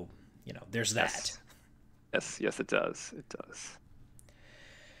 so there's that. Yes, it does. It does.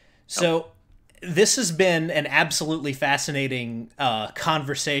 So this has been an absolutely fascinating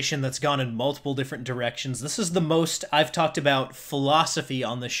conversation that's gone in multiple different directions. This is the most I've talked about philosophy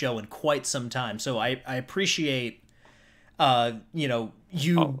on the show in quite some time. So I appreciate, you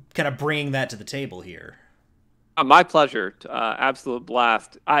kind of bringing that to the table here. My pleasure. Absolute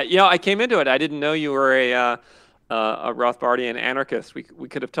blast. I came into it. I didn't know you were a Rothbardian anarchist. We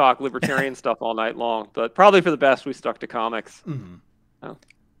could have talked libertarian stuff all night long, but probably for the best we stuck to comics. Mm-hmm. Oh.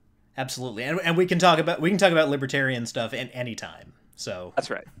 Absolutely, and we can talk about libertarian stuff at any time. So that's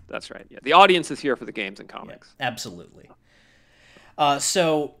right. Yeah, the audience is here for the games and comics. Yeah, absolutely.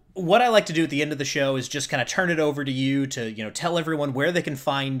 So what I like to do at the end of the show is just kind of turn it over to you to tell everyone where they can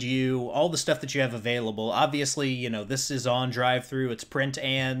find you, all the stuff that you have available. Obviously, this is on Drive-Thru. It's print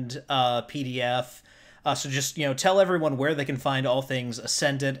and PDF. So just tell everyone where they can find all things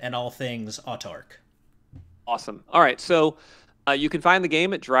Ascendant and all things Autark. Awesome. All right, so. You can find the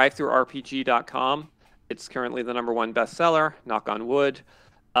game at drivethrurpg.com. It's currently the #1 bestseller, knock on wood.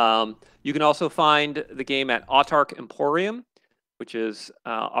 You can also find the game at Autark Emporium, which is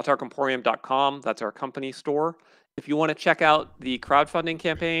autarkemporium.com. That's our company store. If you want to check out the crowdfunding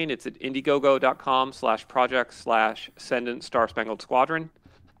campaign, it's at indiegogo.com/project/Ascendant Star Spangled Squadron.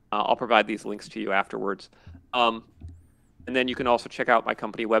 I'll provide these links to you afterwards. And then you can also check out my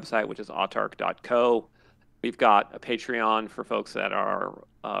company website, which is autark.co. We've got a Patreon for folks that are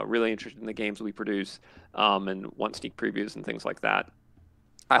really interested in the games we produce and want sneak previews and things like that.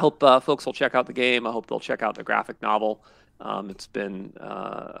 I hope folks will check out the game. I hope they'll check out the graphic novel. It's been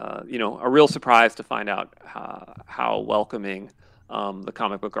a real surprise to find out how welcoming the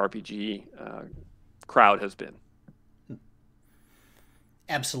comic book RPG crowd has been.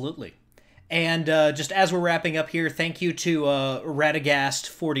 Absolutely. And just as we're wrapping up here, thank you to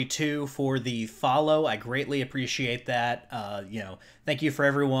Radagast42 for the follow. I greatly appreciate that. Thank you for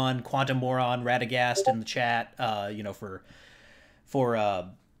everyone, Quantum Moron, Radagast in the chat, for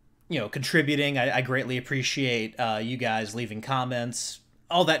contributing. I greatly appreciate you guys leaving comments.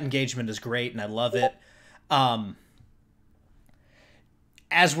 All that engagement is great, and I love it.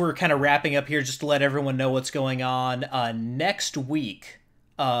 As we're kind of wrapping up here, just to let everyone know what's going on, next week,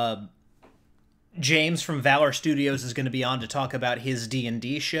 James from Valor Studios is going to be on to talk about his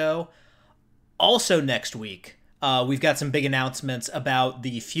D&D show. Also next week, we've got some big announcements about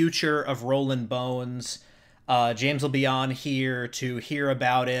the future of Rollin' Bones. James will be on here to hear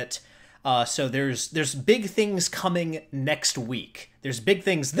about it. So there's big things coming next week. There's big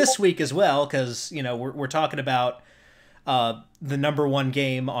things this week as well, because we're talking about the #1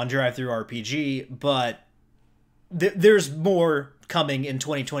 game on Drive-Thru RPG, but there's more coming in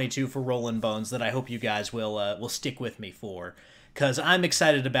 2022 for Rollin' Bones that I hope you guys will stick with me for, because I'm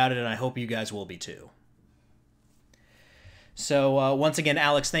excited about it, and I hope you guys will be too. So once again,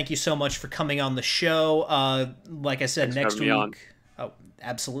 Alex, thank you so much for coming on the show. Like I said, next week. Oh,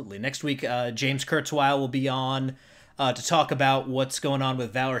 absolutely. Next week, James Kurzweil will be on to talk about what's going on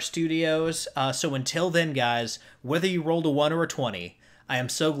with Valor Studios. So until then, guys, whether you rolled a 1 or a 20, I am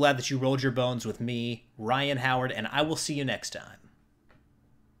so glad that you rolled your bones with me, Ryan Howard, and I will see you next time.